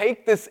can't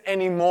take this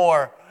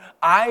anymore.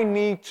 I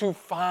need to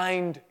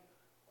find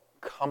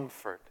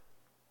comfort.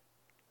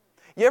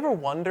 You ever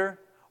wonder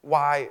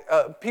why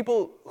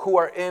people who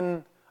are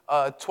in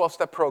a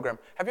 12-step program,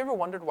 have you ever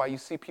wondered why you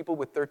see people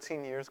with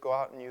 13 years go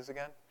out and use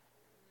again?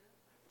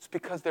 It's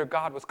because their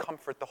God was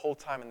comfort the whole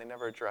time and they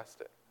never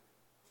addressed it.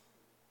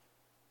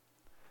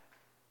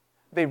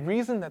 The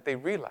reason that they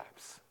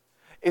relapse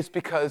is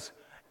because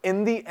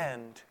in the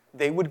end,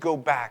 they would go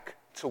back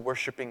to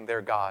worshiping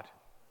their God.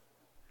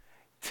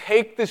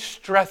 Take the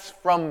stress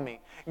from me.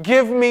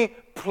 Give me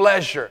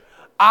pleasure.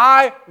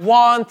 I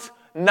want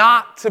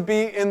not to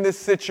be in this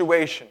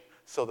situation.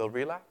 So they'll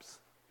relapse.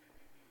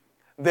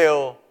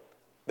 They'll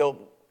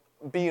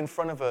be in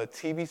front of a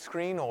TV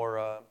screen or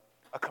a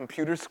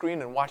computer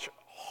screen and watch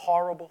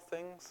horrible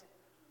things.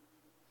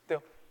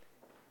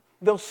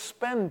 They'll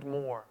spend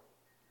more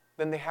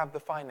than they have the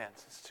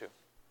finances to.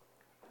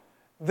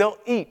 They'll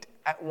eat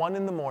at 1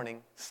 a.m.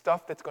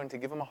 stuff that's going to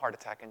give them a heart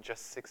attack in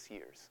just 6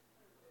 years.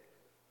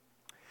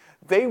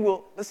 They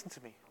will, listen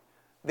to me,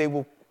 they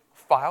will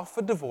file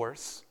for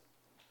divorce.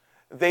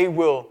 They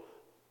will,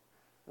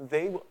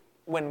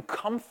 when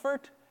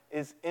comfort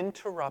is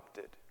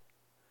interrupted,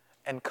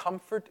 and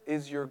comfort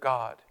is your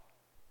God,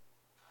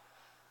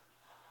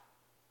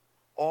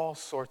 all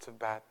sorts of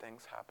bad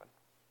things happen.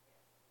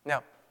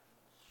 Now,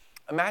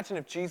 imagine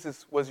if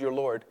Jesus was your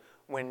Lord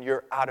when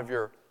you're out of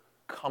your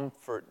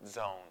comfort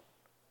zone.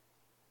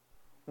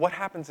 What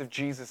happens if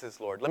Jesus is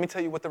Lord? Let me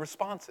tell you what the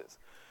response is.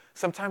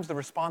 Sometimes the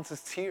response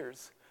is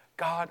tears.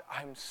 God,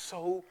 I'm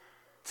so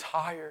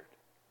tired.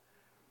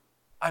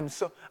 I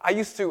still,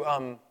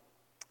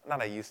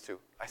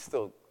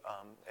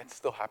 it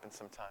still happens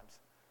sometimes.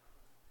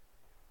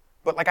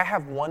 But like I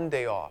have one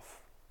day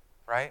off,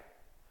 right?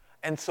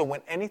 And so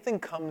when anything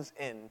comes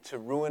in to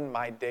ruin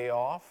my day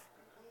off,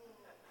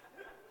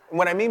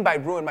 what I mean by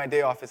ruin my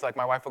day off is like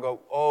my wife will go,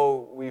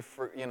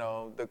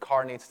 the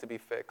car needs to be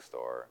fixed,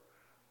 or,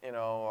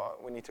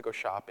 we need to go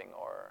shopping,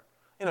 or,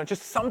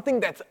 just something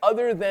that's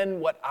other than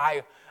what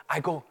I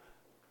go,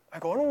 I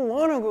don't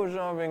want to go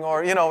shopping,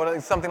 or,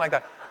 something like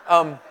that.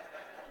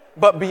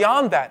 But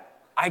beyond that,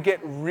 I get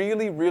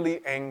really, really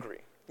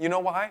angry. You know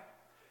why?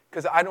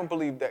 Because I don't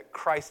believe that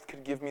Christ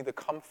could give me the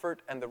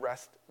comfort and the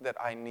rest that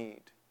I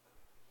need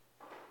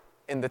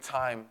in the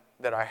time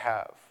that I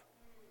have.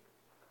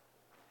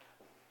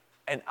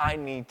 And I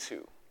need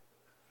to.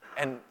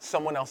 And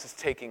someone else is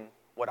taking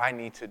what I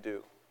need to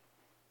do.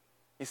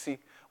 You see,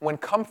 when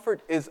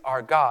comfort is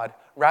our God,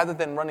 rather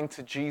than running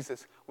to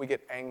Jesus, we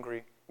get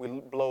angry, we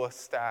blow a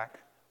stack,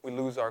 we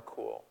lose our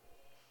cool.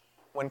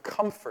 When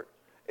comfort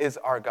is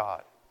our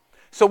God.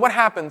 So what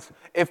happens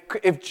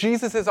if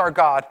Jesus is our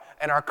God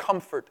and our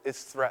comfort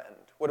is threatened?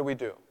 What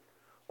do?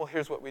 Well,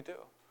 here's what we do.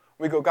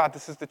 We go, God,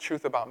 this is the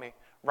truth about me.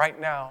 Right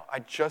now, I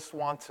just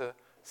want to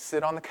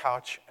sit on the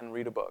couch and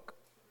read a book.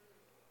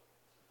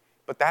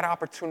 But that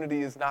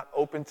opportunity is not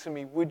open to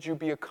me. Would you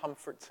be a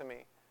comfort to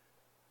me?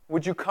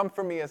 Would you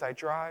comfort me as I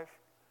drive?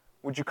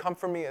 Would you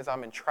comfort me as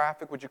I'm in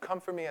traffic? Would you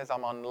comfort me as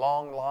I'm on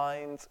long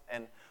lines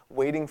and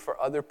waiting for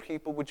other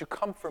people? Would you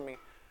comfort me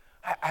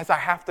as I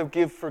have to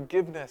give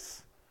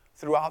forgiveness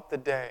throughout the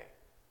day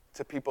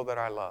to people that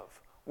I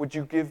love? Would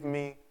you give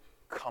me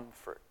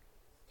comfort?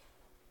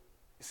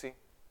 You see?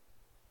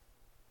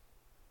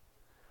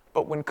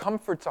 But when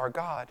comfort's our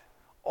God,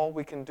 all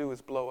we can do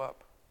is blow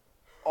up.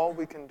 All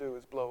we can do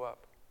is blow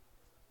up.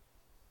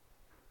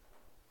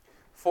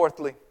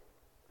 Fourthly,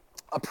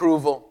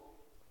 approval.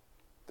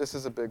 This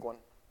is a big one.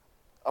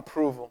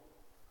 Approval.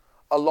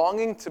 A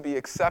longing to be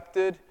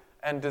accepted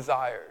and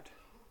desired.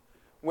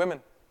 Women,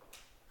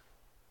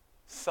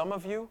 some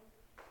of you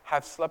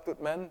have slept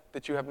with men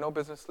that you have no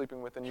business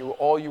sleeping with, and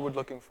all you were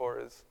looking for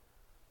is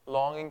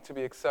longing to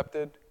be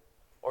accepted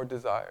or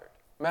desired.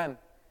 Men,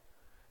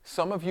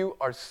 some of you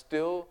are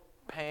still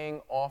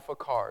paying off a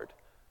card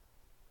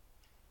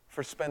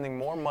for spending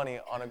more money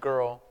on a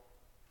girl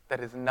that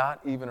is not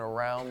even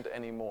around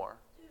anymore.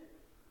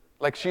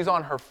 Like she's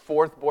on her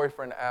 4th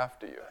boyfriend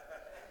after you.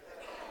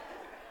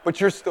 But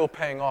you're still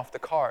paying off the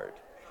card.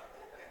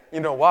 You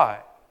know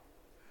why?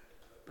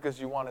 Because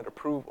you wanted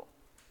approval.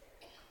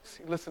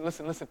 See,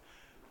 listen.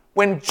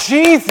 When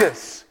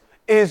Jesus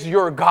is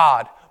your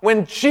God,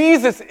 when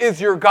Jesus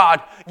is your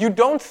God, you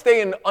don't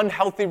stay in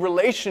unhealthy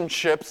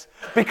relationships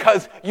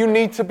because you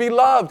need to be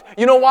loved.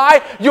 You know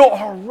why? You're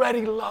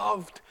already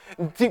loved.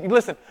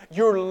 Listen,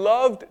 you're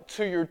loved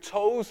to your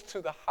toes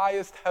to the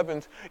highest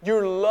heavens.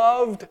 You're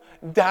loved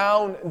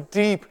down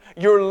deep.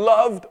 You're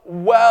loved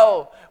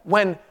well.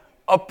 When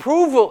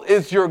approval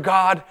is your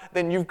God,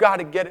 then you've got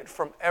to get it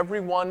from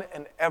everyone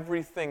and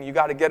everything. You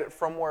got to get it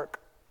from work.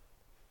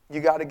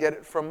 You got to get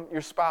it from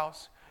your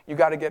spouse. You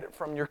got to get it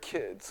from your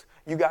kids.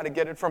 You have to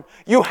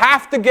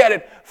get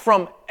it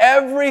from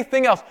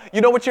everything else.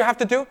 You know what you have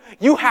to do?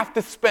 You have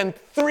to spend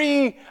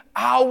 3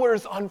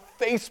 hours on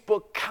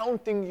Facebook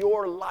counting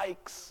your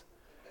likes.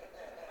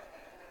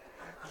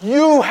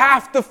 You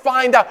have to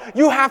find out.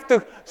 You have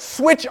to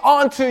switch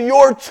on to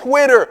your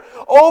Twitter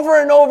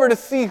over and over to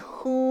see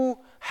who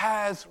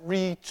has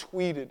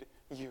retweeted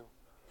you.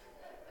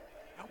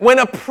 When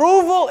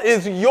approval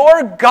is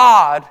your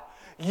God,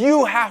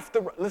 you have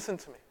to, listen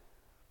to me.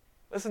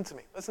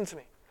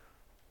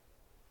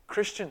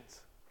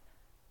 Christians,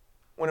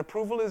 when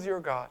approval is your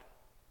God,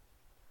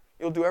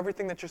 you'll do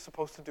everything that you're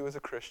supposed to do as a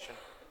Christian.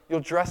 You'll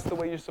dress the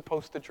way you're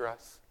supposed to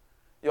dress.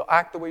 You'll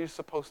act the way you're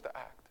supposed to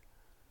act.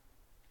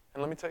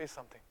 And let me tell you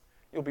something.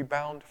 You'll be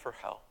bound for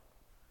hell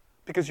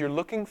because you're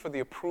looking for the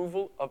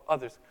approval of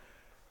others.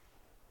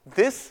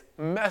 This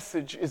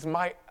message is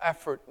my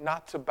effort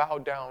not to bow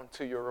down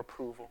to your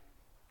approval.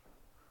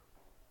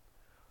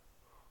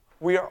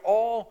 We are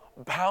all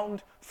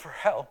bound for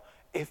hell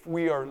if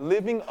we are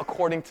living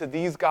according to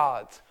these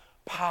gods: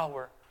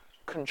 power,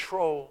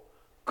 control,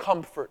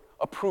 comfort,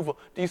 approval.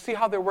 Do you see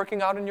how they're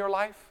working out in your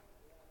life?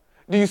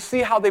 Do you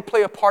see how they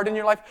play a part in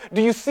your life?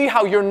 Do you see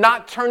how you're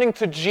not turning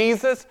to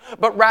Jesus,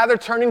 but rather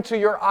turning to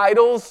your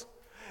idols?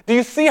 Do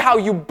you see how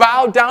you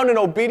bow down in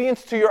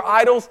obedience to your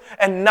idols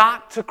and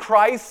not to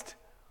Christ?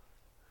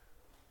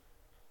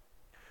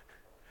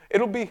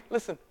 It'll be,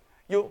 listen,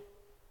 you'll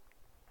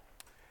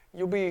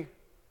be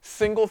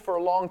single for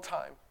a long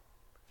time,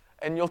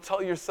 and you'll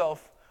tell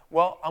yourself,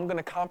 well, I'm going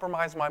to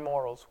compromise my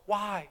morals.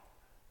 Why?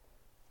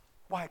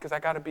 Why? Because I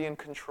got to be in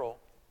control,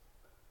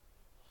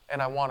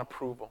 and I want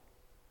approval.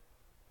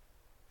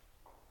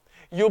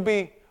 You'll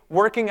be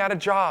working at a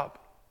job,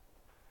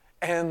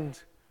 and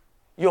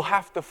you'll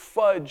have to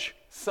fudge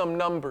some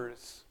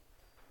numbers.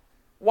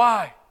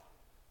 Why?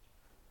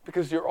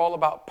 Because you're all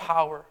about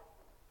power.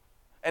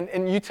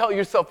 And you tell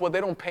yourself, well, they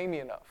don't pay me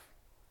enough.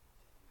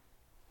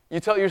 You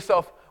tell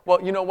yourself,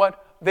 well, you know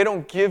what? They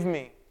don't give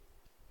me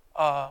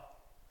the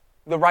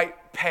right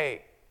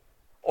pay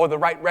or the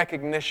right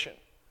recognition.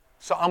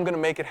 So I'm going to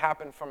make it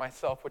happen for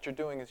myself. What you're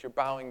doing is you're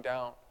bowing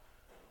down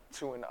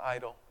to an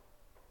idol.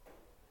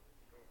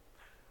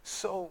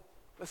 So,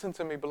 listen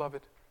to me,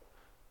 beloved.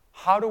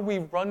 How do we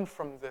run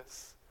from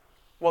this?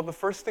 Well, the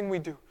first thing we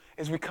do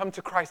is we come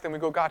to Christ and we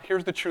go, God,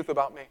 here's the truth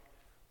about me.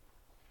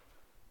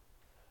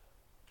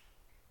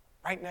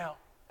 Right now.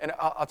 And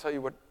I'll tell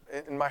you what,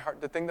 in my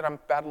heart, the thing that I'm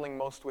battling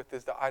most with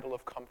is the idol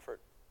of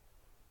comfort.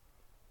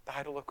 The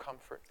idol of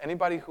comfort.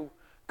 Anybody who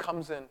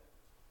comes in,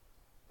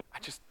 I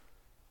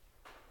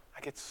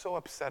get so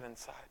upset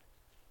inside.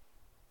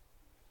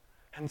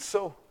 And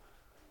so,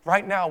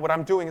 right now, what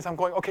I'm doing is I'm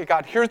going, okay,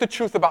 God, here's the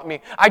truth about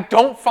me. I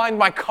don't find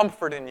my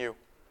comfort in you.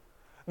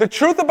 The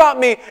truth about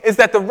me is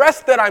that the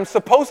rest that I'm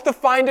supposed to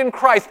find in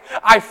Christ,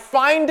 I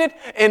find it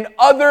in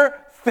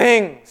other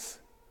things.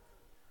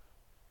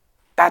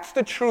 That's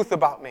the truth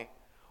about me.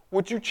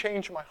 Would you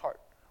change my heart?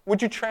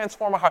 Would you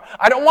transform my heart?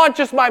 I don't want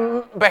just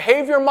my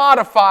behavior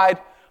modified.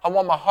 I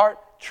want my heart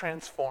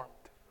transformed.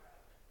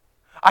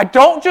 I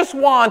don't just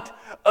want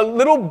a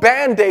little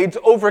Band-Aids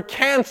over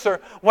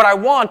cancer. What I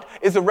want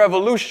is a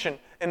revolution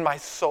in my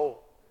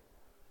soul.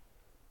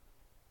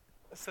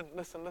 Listen.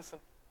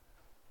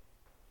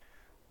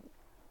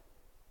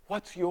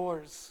 What's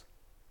yours?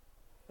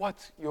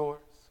 What's yours?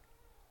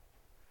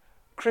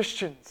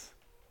 Christians,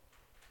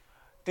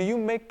 do you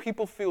make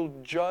people feel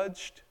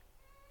judged?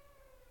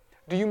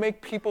 Do you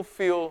make people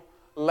feel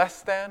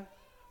less than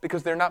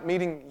because they're not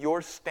meeting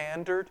your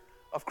standard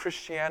of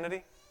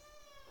Christianity?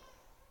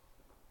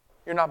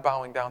 You're not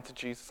bowing down to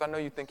Jesus. I know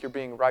you think you're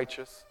being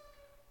righteous,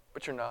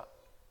 but you're not.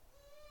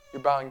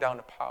 You're bowing down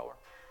to power.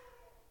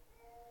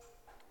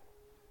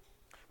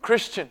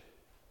 Christian,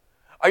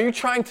 are you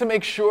trying to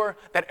make sure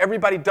that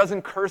everybody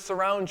doesn't curse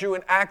around you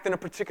and act in a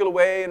particular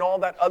way and all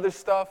that other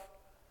stuff?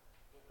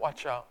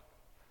 Watch out.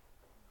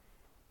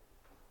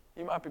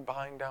 You might be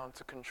bowing down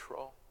to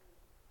control,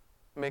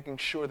 making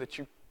sure that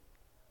you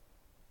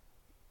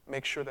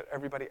make sure that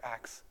everybody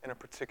acts in a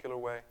particular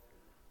way.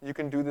 You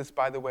can do this,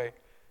 by the way.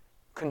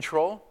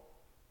 Control,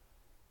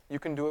 you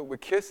can do it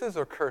with kisses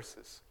or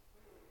curses.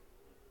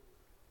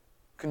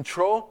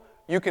 Control,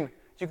 you can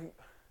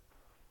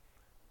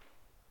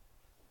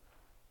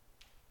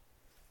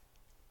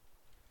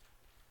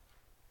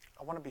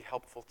I want to be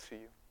helpful to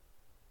you.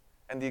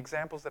 And the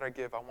examples that I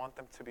give, I want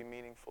them to be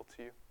meaningful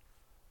to you.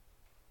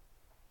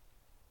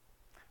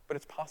 But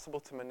it's possible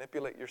to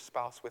manipulate your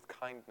spouse with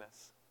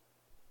kindness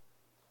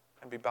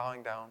and be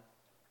bowing down.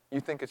 You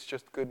think it's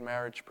just good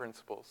marriage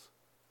principles.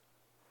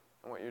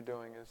 And what you're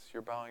doing is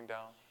you're bowing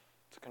down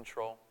to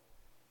control.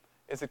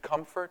 Is it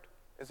comfort?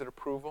 Is it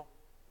approval?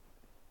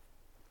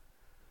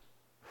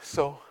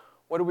 So,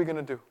 what are we going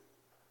to do?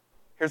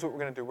 Here's what we're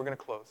going to do. We're going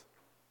to close.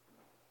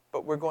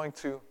 But we're going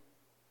to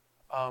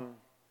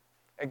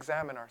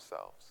examine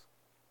ourselves.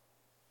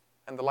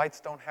 And the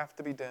lights don't have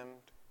to be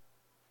dimmed.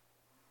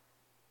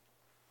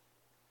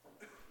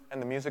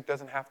 And the music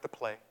doesn't have to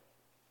play.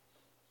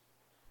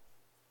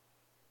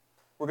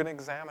 We're going to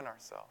examine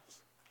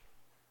ourselves.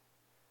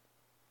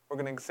 We're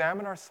going to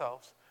examine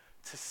ourselves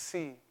to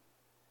see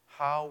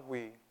how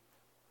we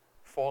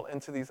fall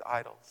into these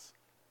idols.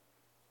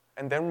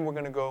 And then we're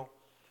going to go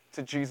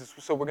to Jesus.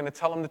 So we're going to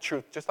tell him the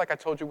truth. Just like I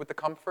told you with the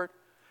comfort.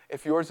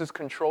 If yours is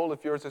control,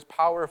 if yours is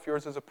power, if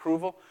yours is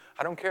approval,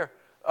 I don't care.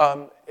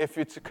 If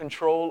it's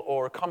control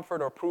or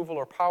comfort or approval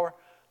or power,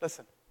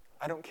 listen,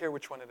 I don't care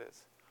which one it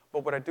is.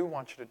 But what I do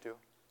want you to do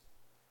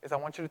is I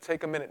want you to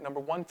take a minute, number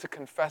one, to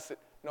confess it.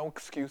 No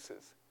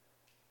excuses.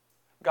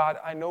 God,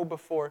 I know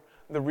before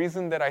the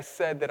reason that I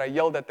said that I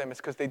yelled at them is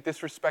because they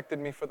disrespected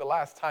me for the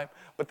last time.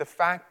 But the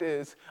fact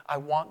is, I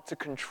want to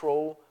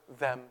control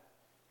them.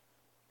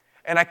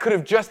 And I could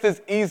have just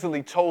as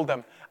easily told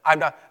them, I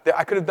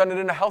could have done it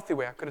in a healthy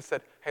way. I could have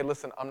said, hey,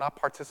 listen, I'm not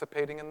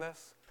participating in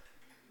this.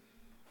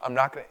 I'm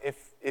not going to,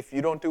 if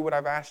you don't do what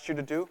I've asked you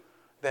to do,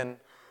 then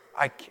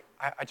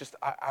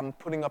I'm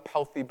putting up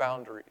healthy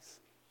boundaries.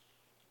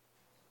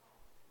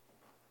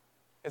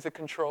 Is it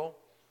control?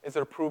 Is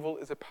it approval?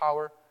 Is it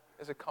power?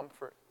 Is it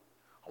comfort?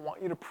 I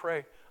want you to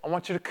pray. I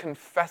want you to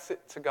confess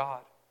it to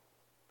God.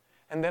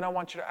 And then I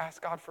want you to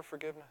ask God for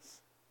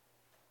forgiveness.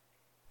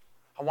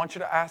 I want you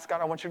to ask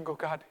God, I want you to go,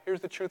 God, here's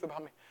the truth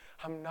about me.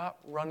 I'm not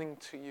running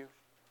to you.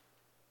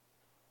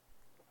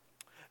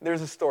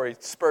 There's a story,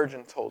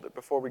 Spurgeon told it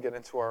before we get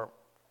into our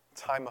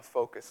time of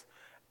focus.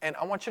 And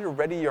I want you to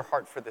ready your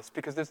heart for this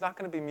because there's not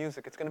going to be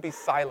music. It's going to be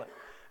silent.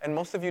 And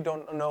most of you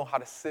don't know how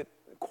to sit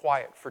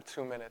quiet for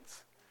 2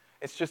 minutes.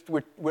 It's just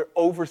we're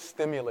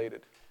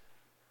overstimulated.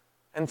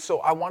 And so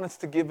I want us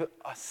to give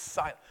a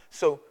silence.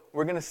 So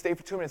we're going to stay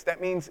for 2 minutes.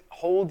 That means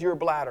hold your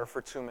bladder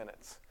for 2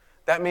 minutes.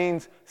 That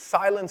means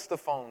silence the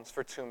phones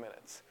for 2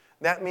 minutes.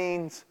 That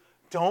means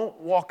don't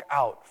walk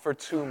out for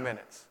 2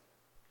 minutes.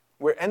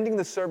 We're ending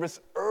the service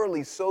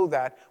early so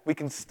that we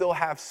can still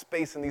have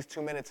space in these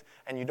 2 minutes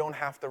and you don't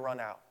have to run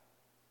out.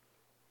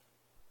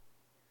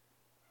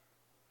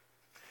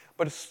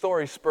 But a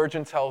story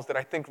Spurgeon tells that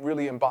I think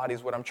really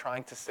embodies what I'm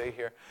trying to say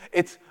here.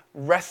 It's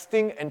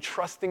resting and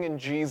trusting in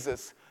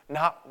Jesus,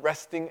 not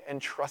resting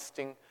and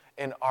trusting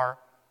in our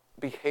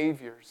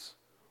behaviors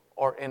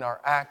or in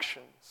our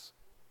actions.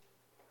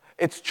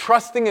 It's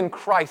trusting in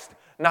Christ,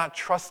 not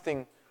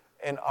trusting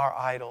in our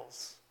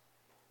idols.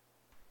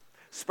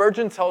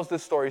 Spurgeon tells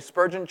this story.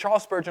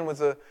 Charles Spurgeon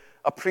was a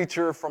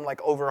preacher from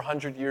like over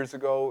 100 years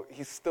ago.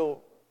 His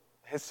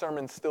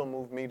sermons still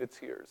move me to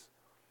tears.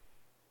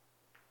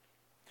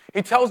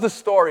 He tells the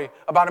story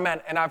about a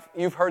man, and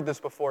you've heard this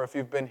before if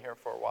you've been here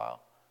for a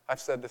while. I've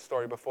said this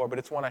story before, but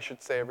it's one I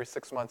should say every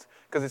 6 months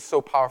because it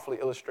so powerfully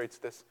illustrates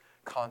this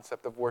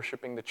concept of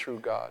worshiping the true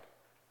God.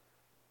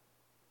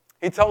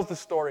 He tells the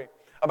story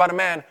about a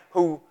man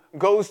who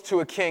goes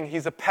to a king.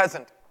 He's a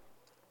peasant,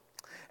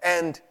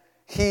 and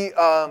he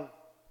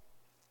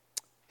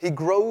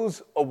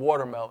grows a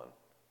watermelon,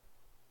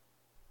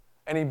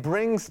 and he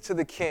brings to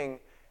the king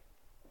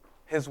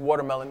his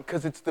watermelon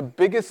because it's the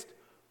biggest,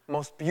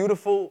 most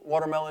beautiful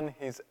watermelon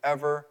he's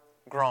ever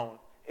grown.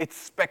 It's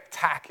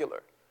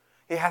spectacular.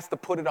 He has to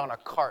put it on a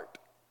cart.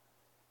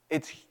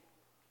 It's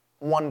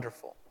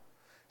wonderful.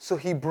 So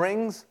he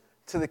brings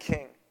to the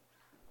king,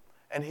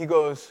 and he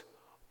goes,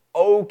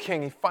 "O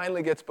king," he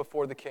finally gets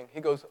before the king. He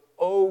goes,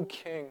 "O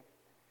king,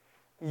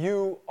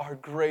 you are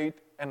great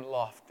and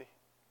lofty.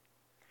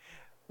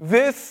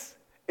 This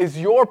is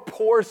your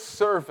poor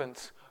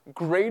servant's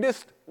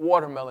greatest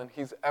watermelon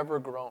he's ever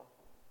grown.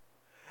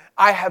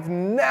 I have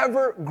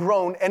never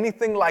grown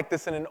anything like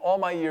this, and in all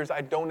my years,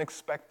 I don't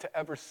expect to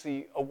ever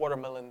see a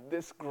watermelon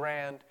this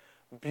grand,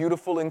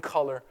 beautiful in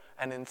color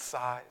and in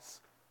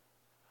size.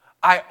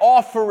 I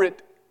offer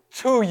it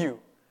to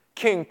you,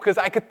 king, because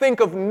I could think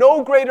of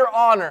no greater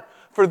honor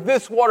for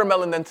this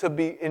watermelon than to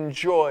be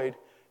enjoyed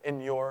in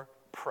your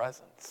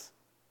presence."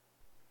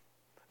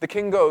 The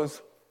king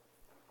goes,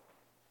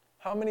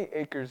 "How many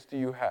acres do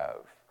you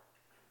have?"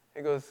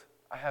 He goes,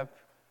 "I have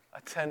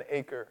a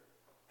 10-acre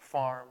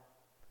farm."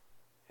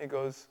 He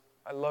goes,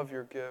 "I love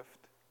your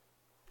gift.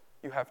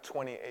 You have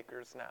 20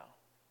 acres now."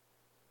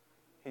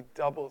 He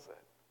doubles it.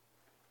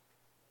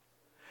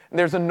 And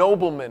there's a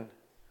nobleman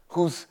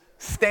who's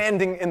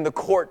standing in the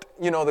court,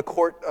 the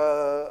court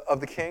of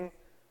the king.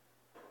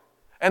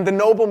 And the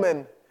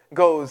nobleman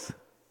goes,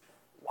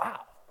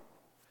 "Wow,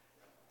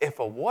 if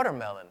a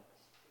watermelon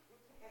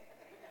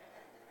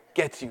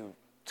gets you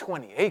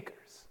 20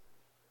 acres,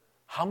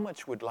 how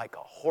much would like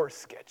a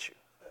horse get you?"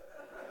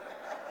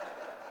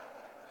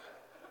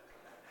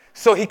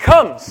 So he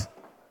comes,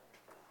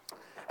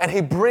 and he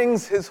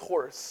brings his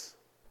horse,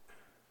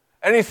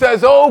 and he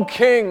says, "O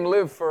king,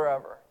 live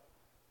forever.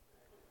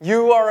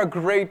 You are a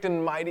great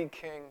and mighty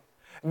king.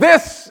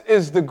 This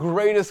is the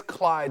greatest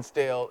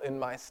Clydesdale in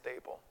my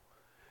stable.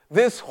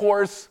 This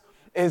horse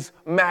is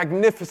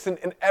magnificent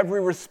in every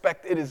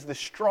respect. It is the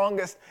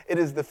strongest. It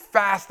is the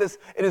fastest.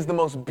 It is the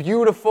most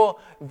beautiful.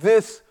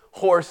 This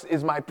horse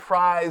is my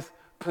prized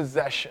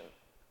possession.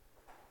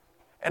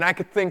 And I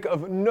could think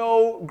of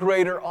no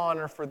greater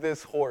honor for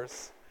this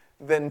horse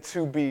than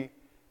to be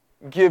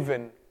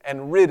given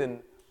and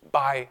ridden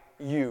by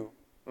you,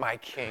 my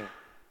king."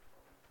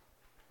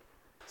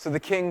 So the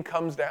king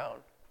comes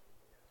down,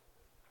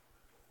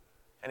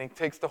 and he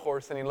takes the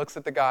horse, and he looks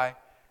at the guy,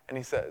 and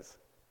he says,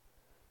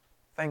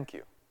 "Thank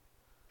you."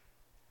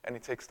 And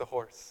he takes the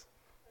horse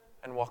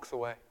and walks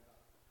away.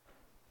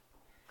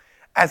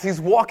 As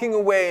he's walking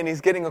away and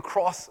he's getting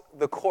across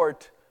the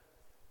court,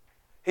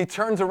 he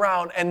turns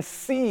around and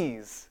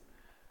sees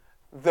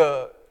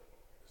the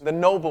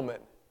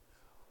nobleman.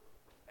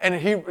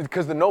 And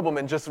because the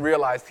nobleman just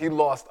realized he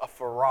lost a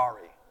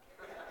Ferrari.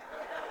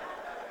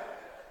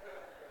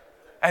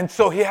 And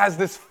so he has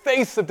this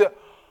face of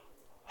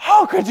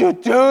how could you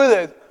do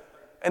this?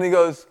 And he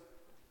goes,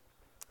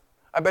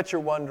 I bet you're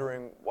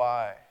wondering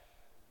why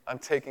I'm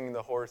taking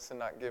the horse and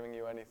not giving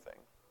you anything.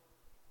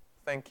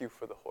 Thank you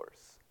for the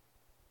horse.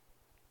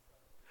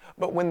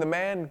 But when the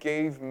man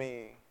gave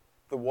me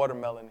the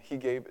watermelon, he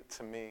gave it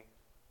to me.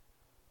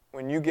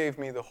 When you gave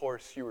me the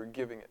horse, you were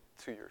giving it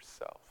to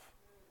yourself.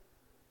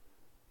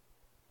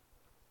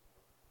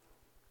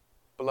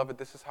 Beloved,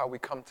 this is how we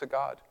come to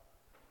God.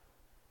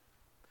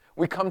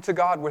 We come to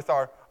God with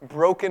our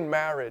broken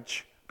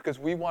marriage because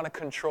we want to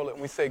control it.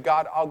 And we say,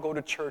 God, I'll go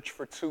to church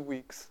for 2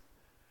 weeks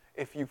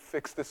if you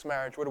fix this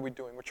marriage. What are we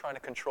doing? We're trying to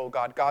control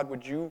God. God,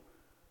 would you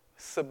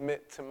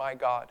submit to my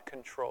God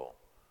control?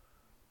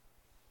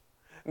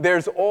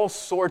 There's all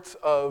sorts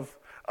of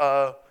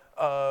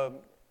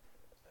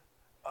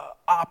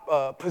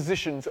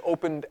positions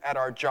opened at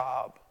our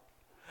job.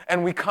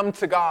 And we come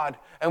to God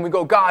and we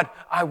go, God,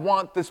 I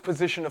want this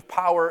position of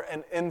power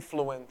and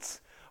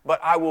influence, but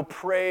I will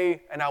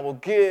pray and I will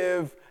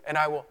give and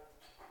I will,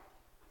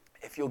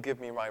 if you'll give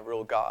me my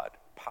real God,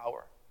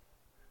 power.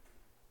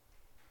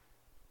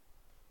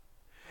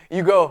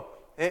 You go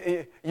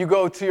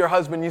to your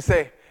husband, you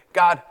say,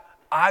 God,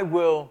 I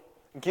will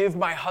give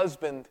my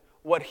husband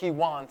what he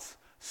wants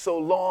so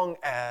long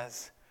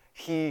as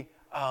he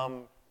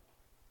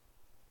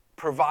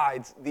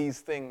provides these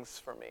things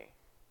for me.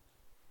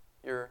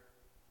 You're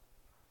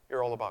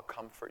all about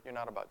comfort. You're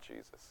not about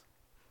Jesus.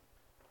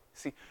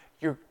 See,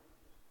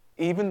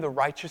 even the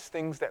righteous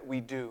things that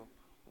we do,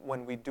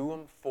 when we do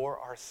them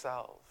for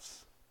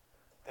ourselves,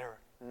 they're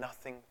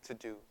nothing to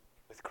do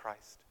with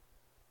Christ.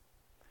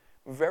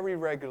 Very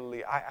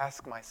regularly, I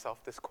ask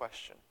myself this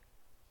question,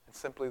 and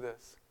simply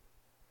this: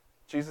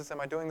 Jesus, am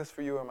I doing this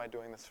for you or am I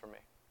doing this for me?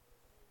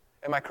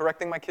 Am I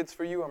correcting my kids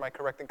for you or am I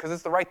correcting? Because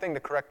it's the right thing to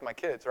correct my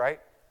kids, right?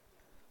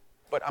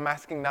 But I'm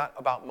asking not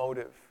about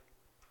motive.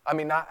 I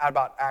mean, not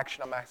about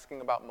action, I'm asking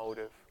about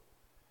motive.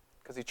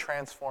 Because he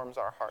transforms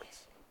our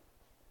hearts,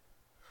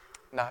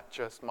 not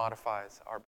just modifies our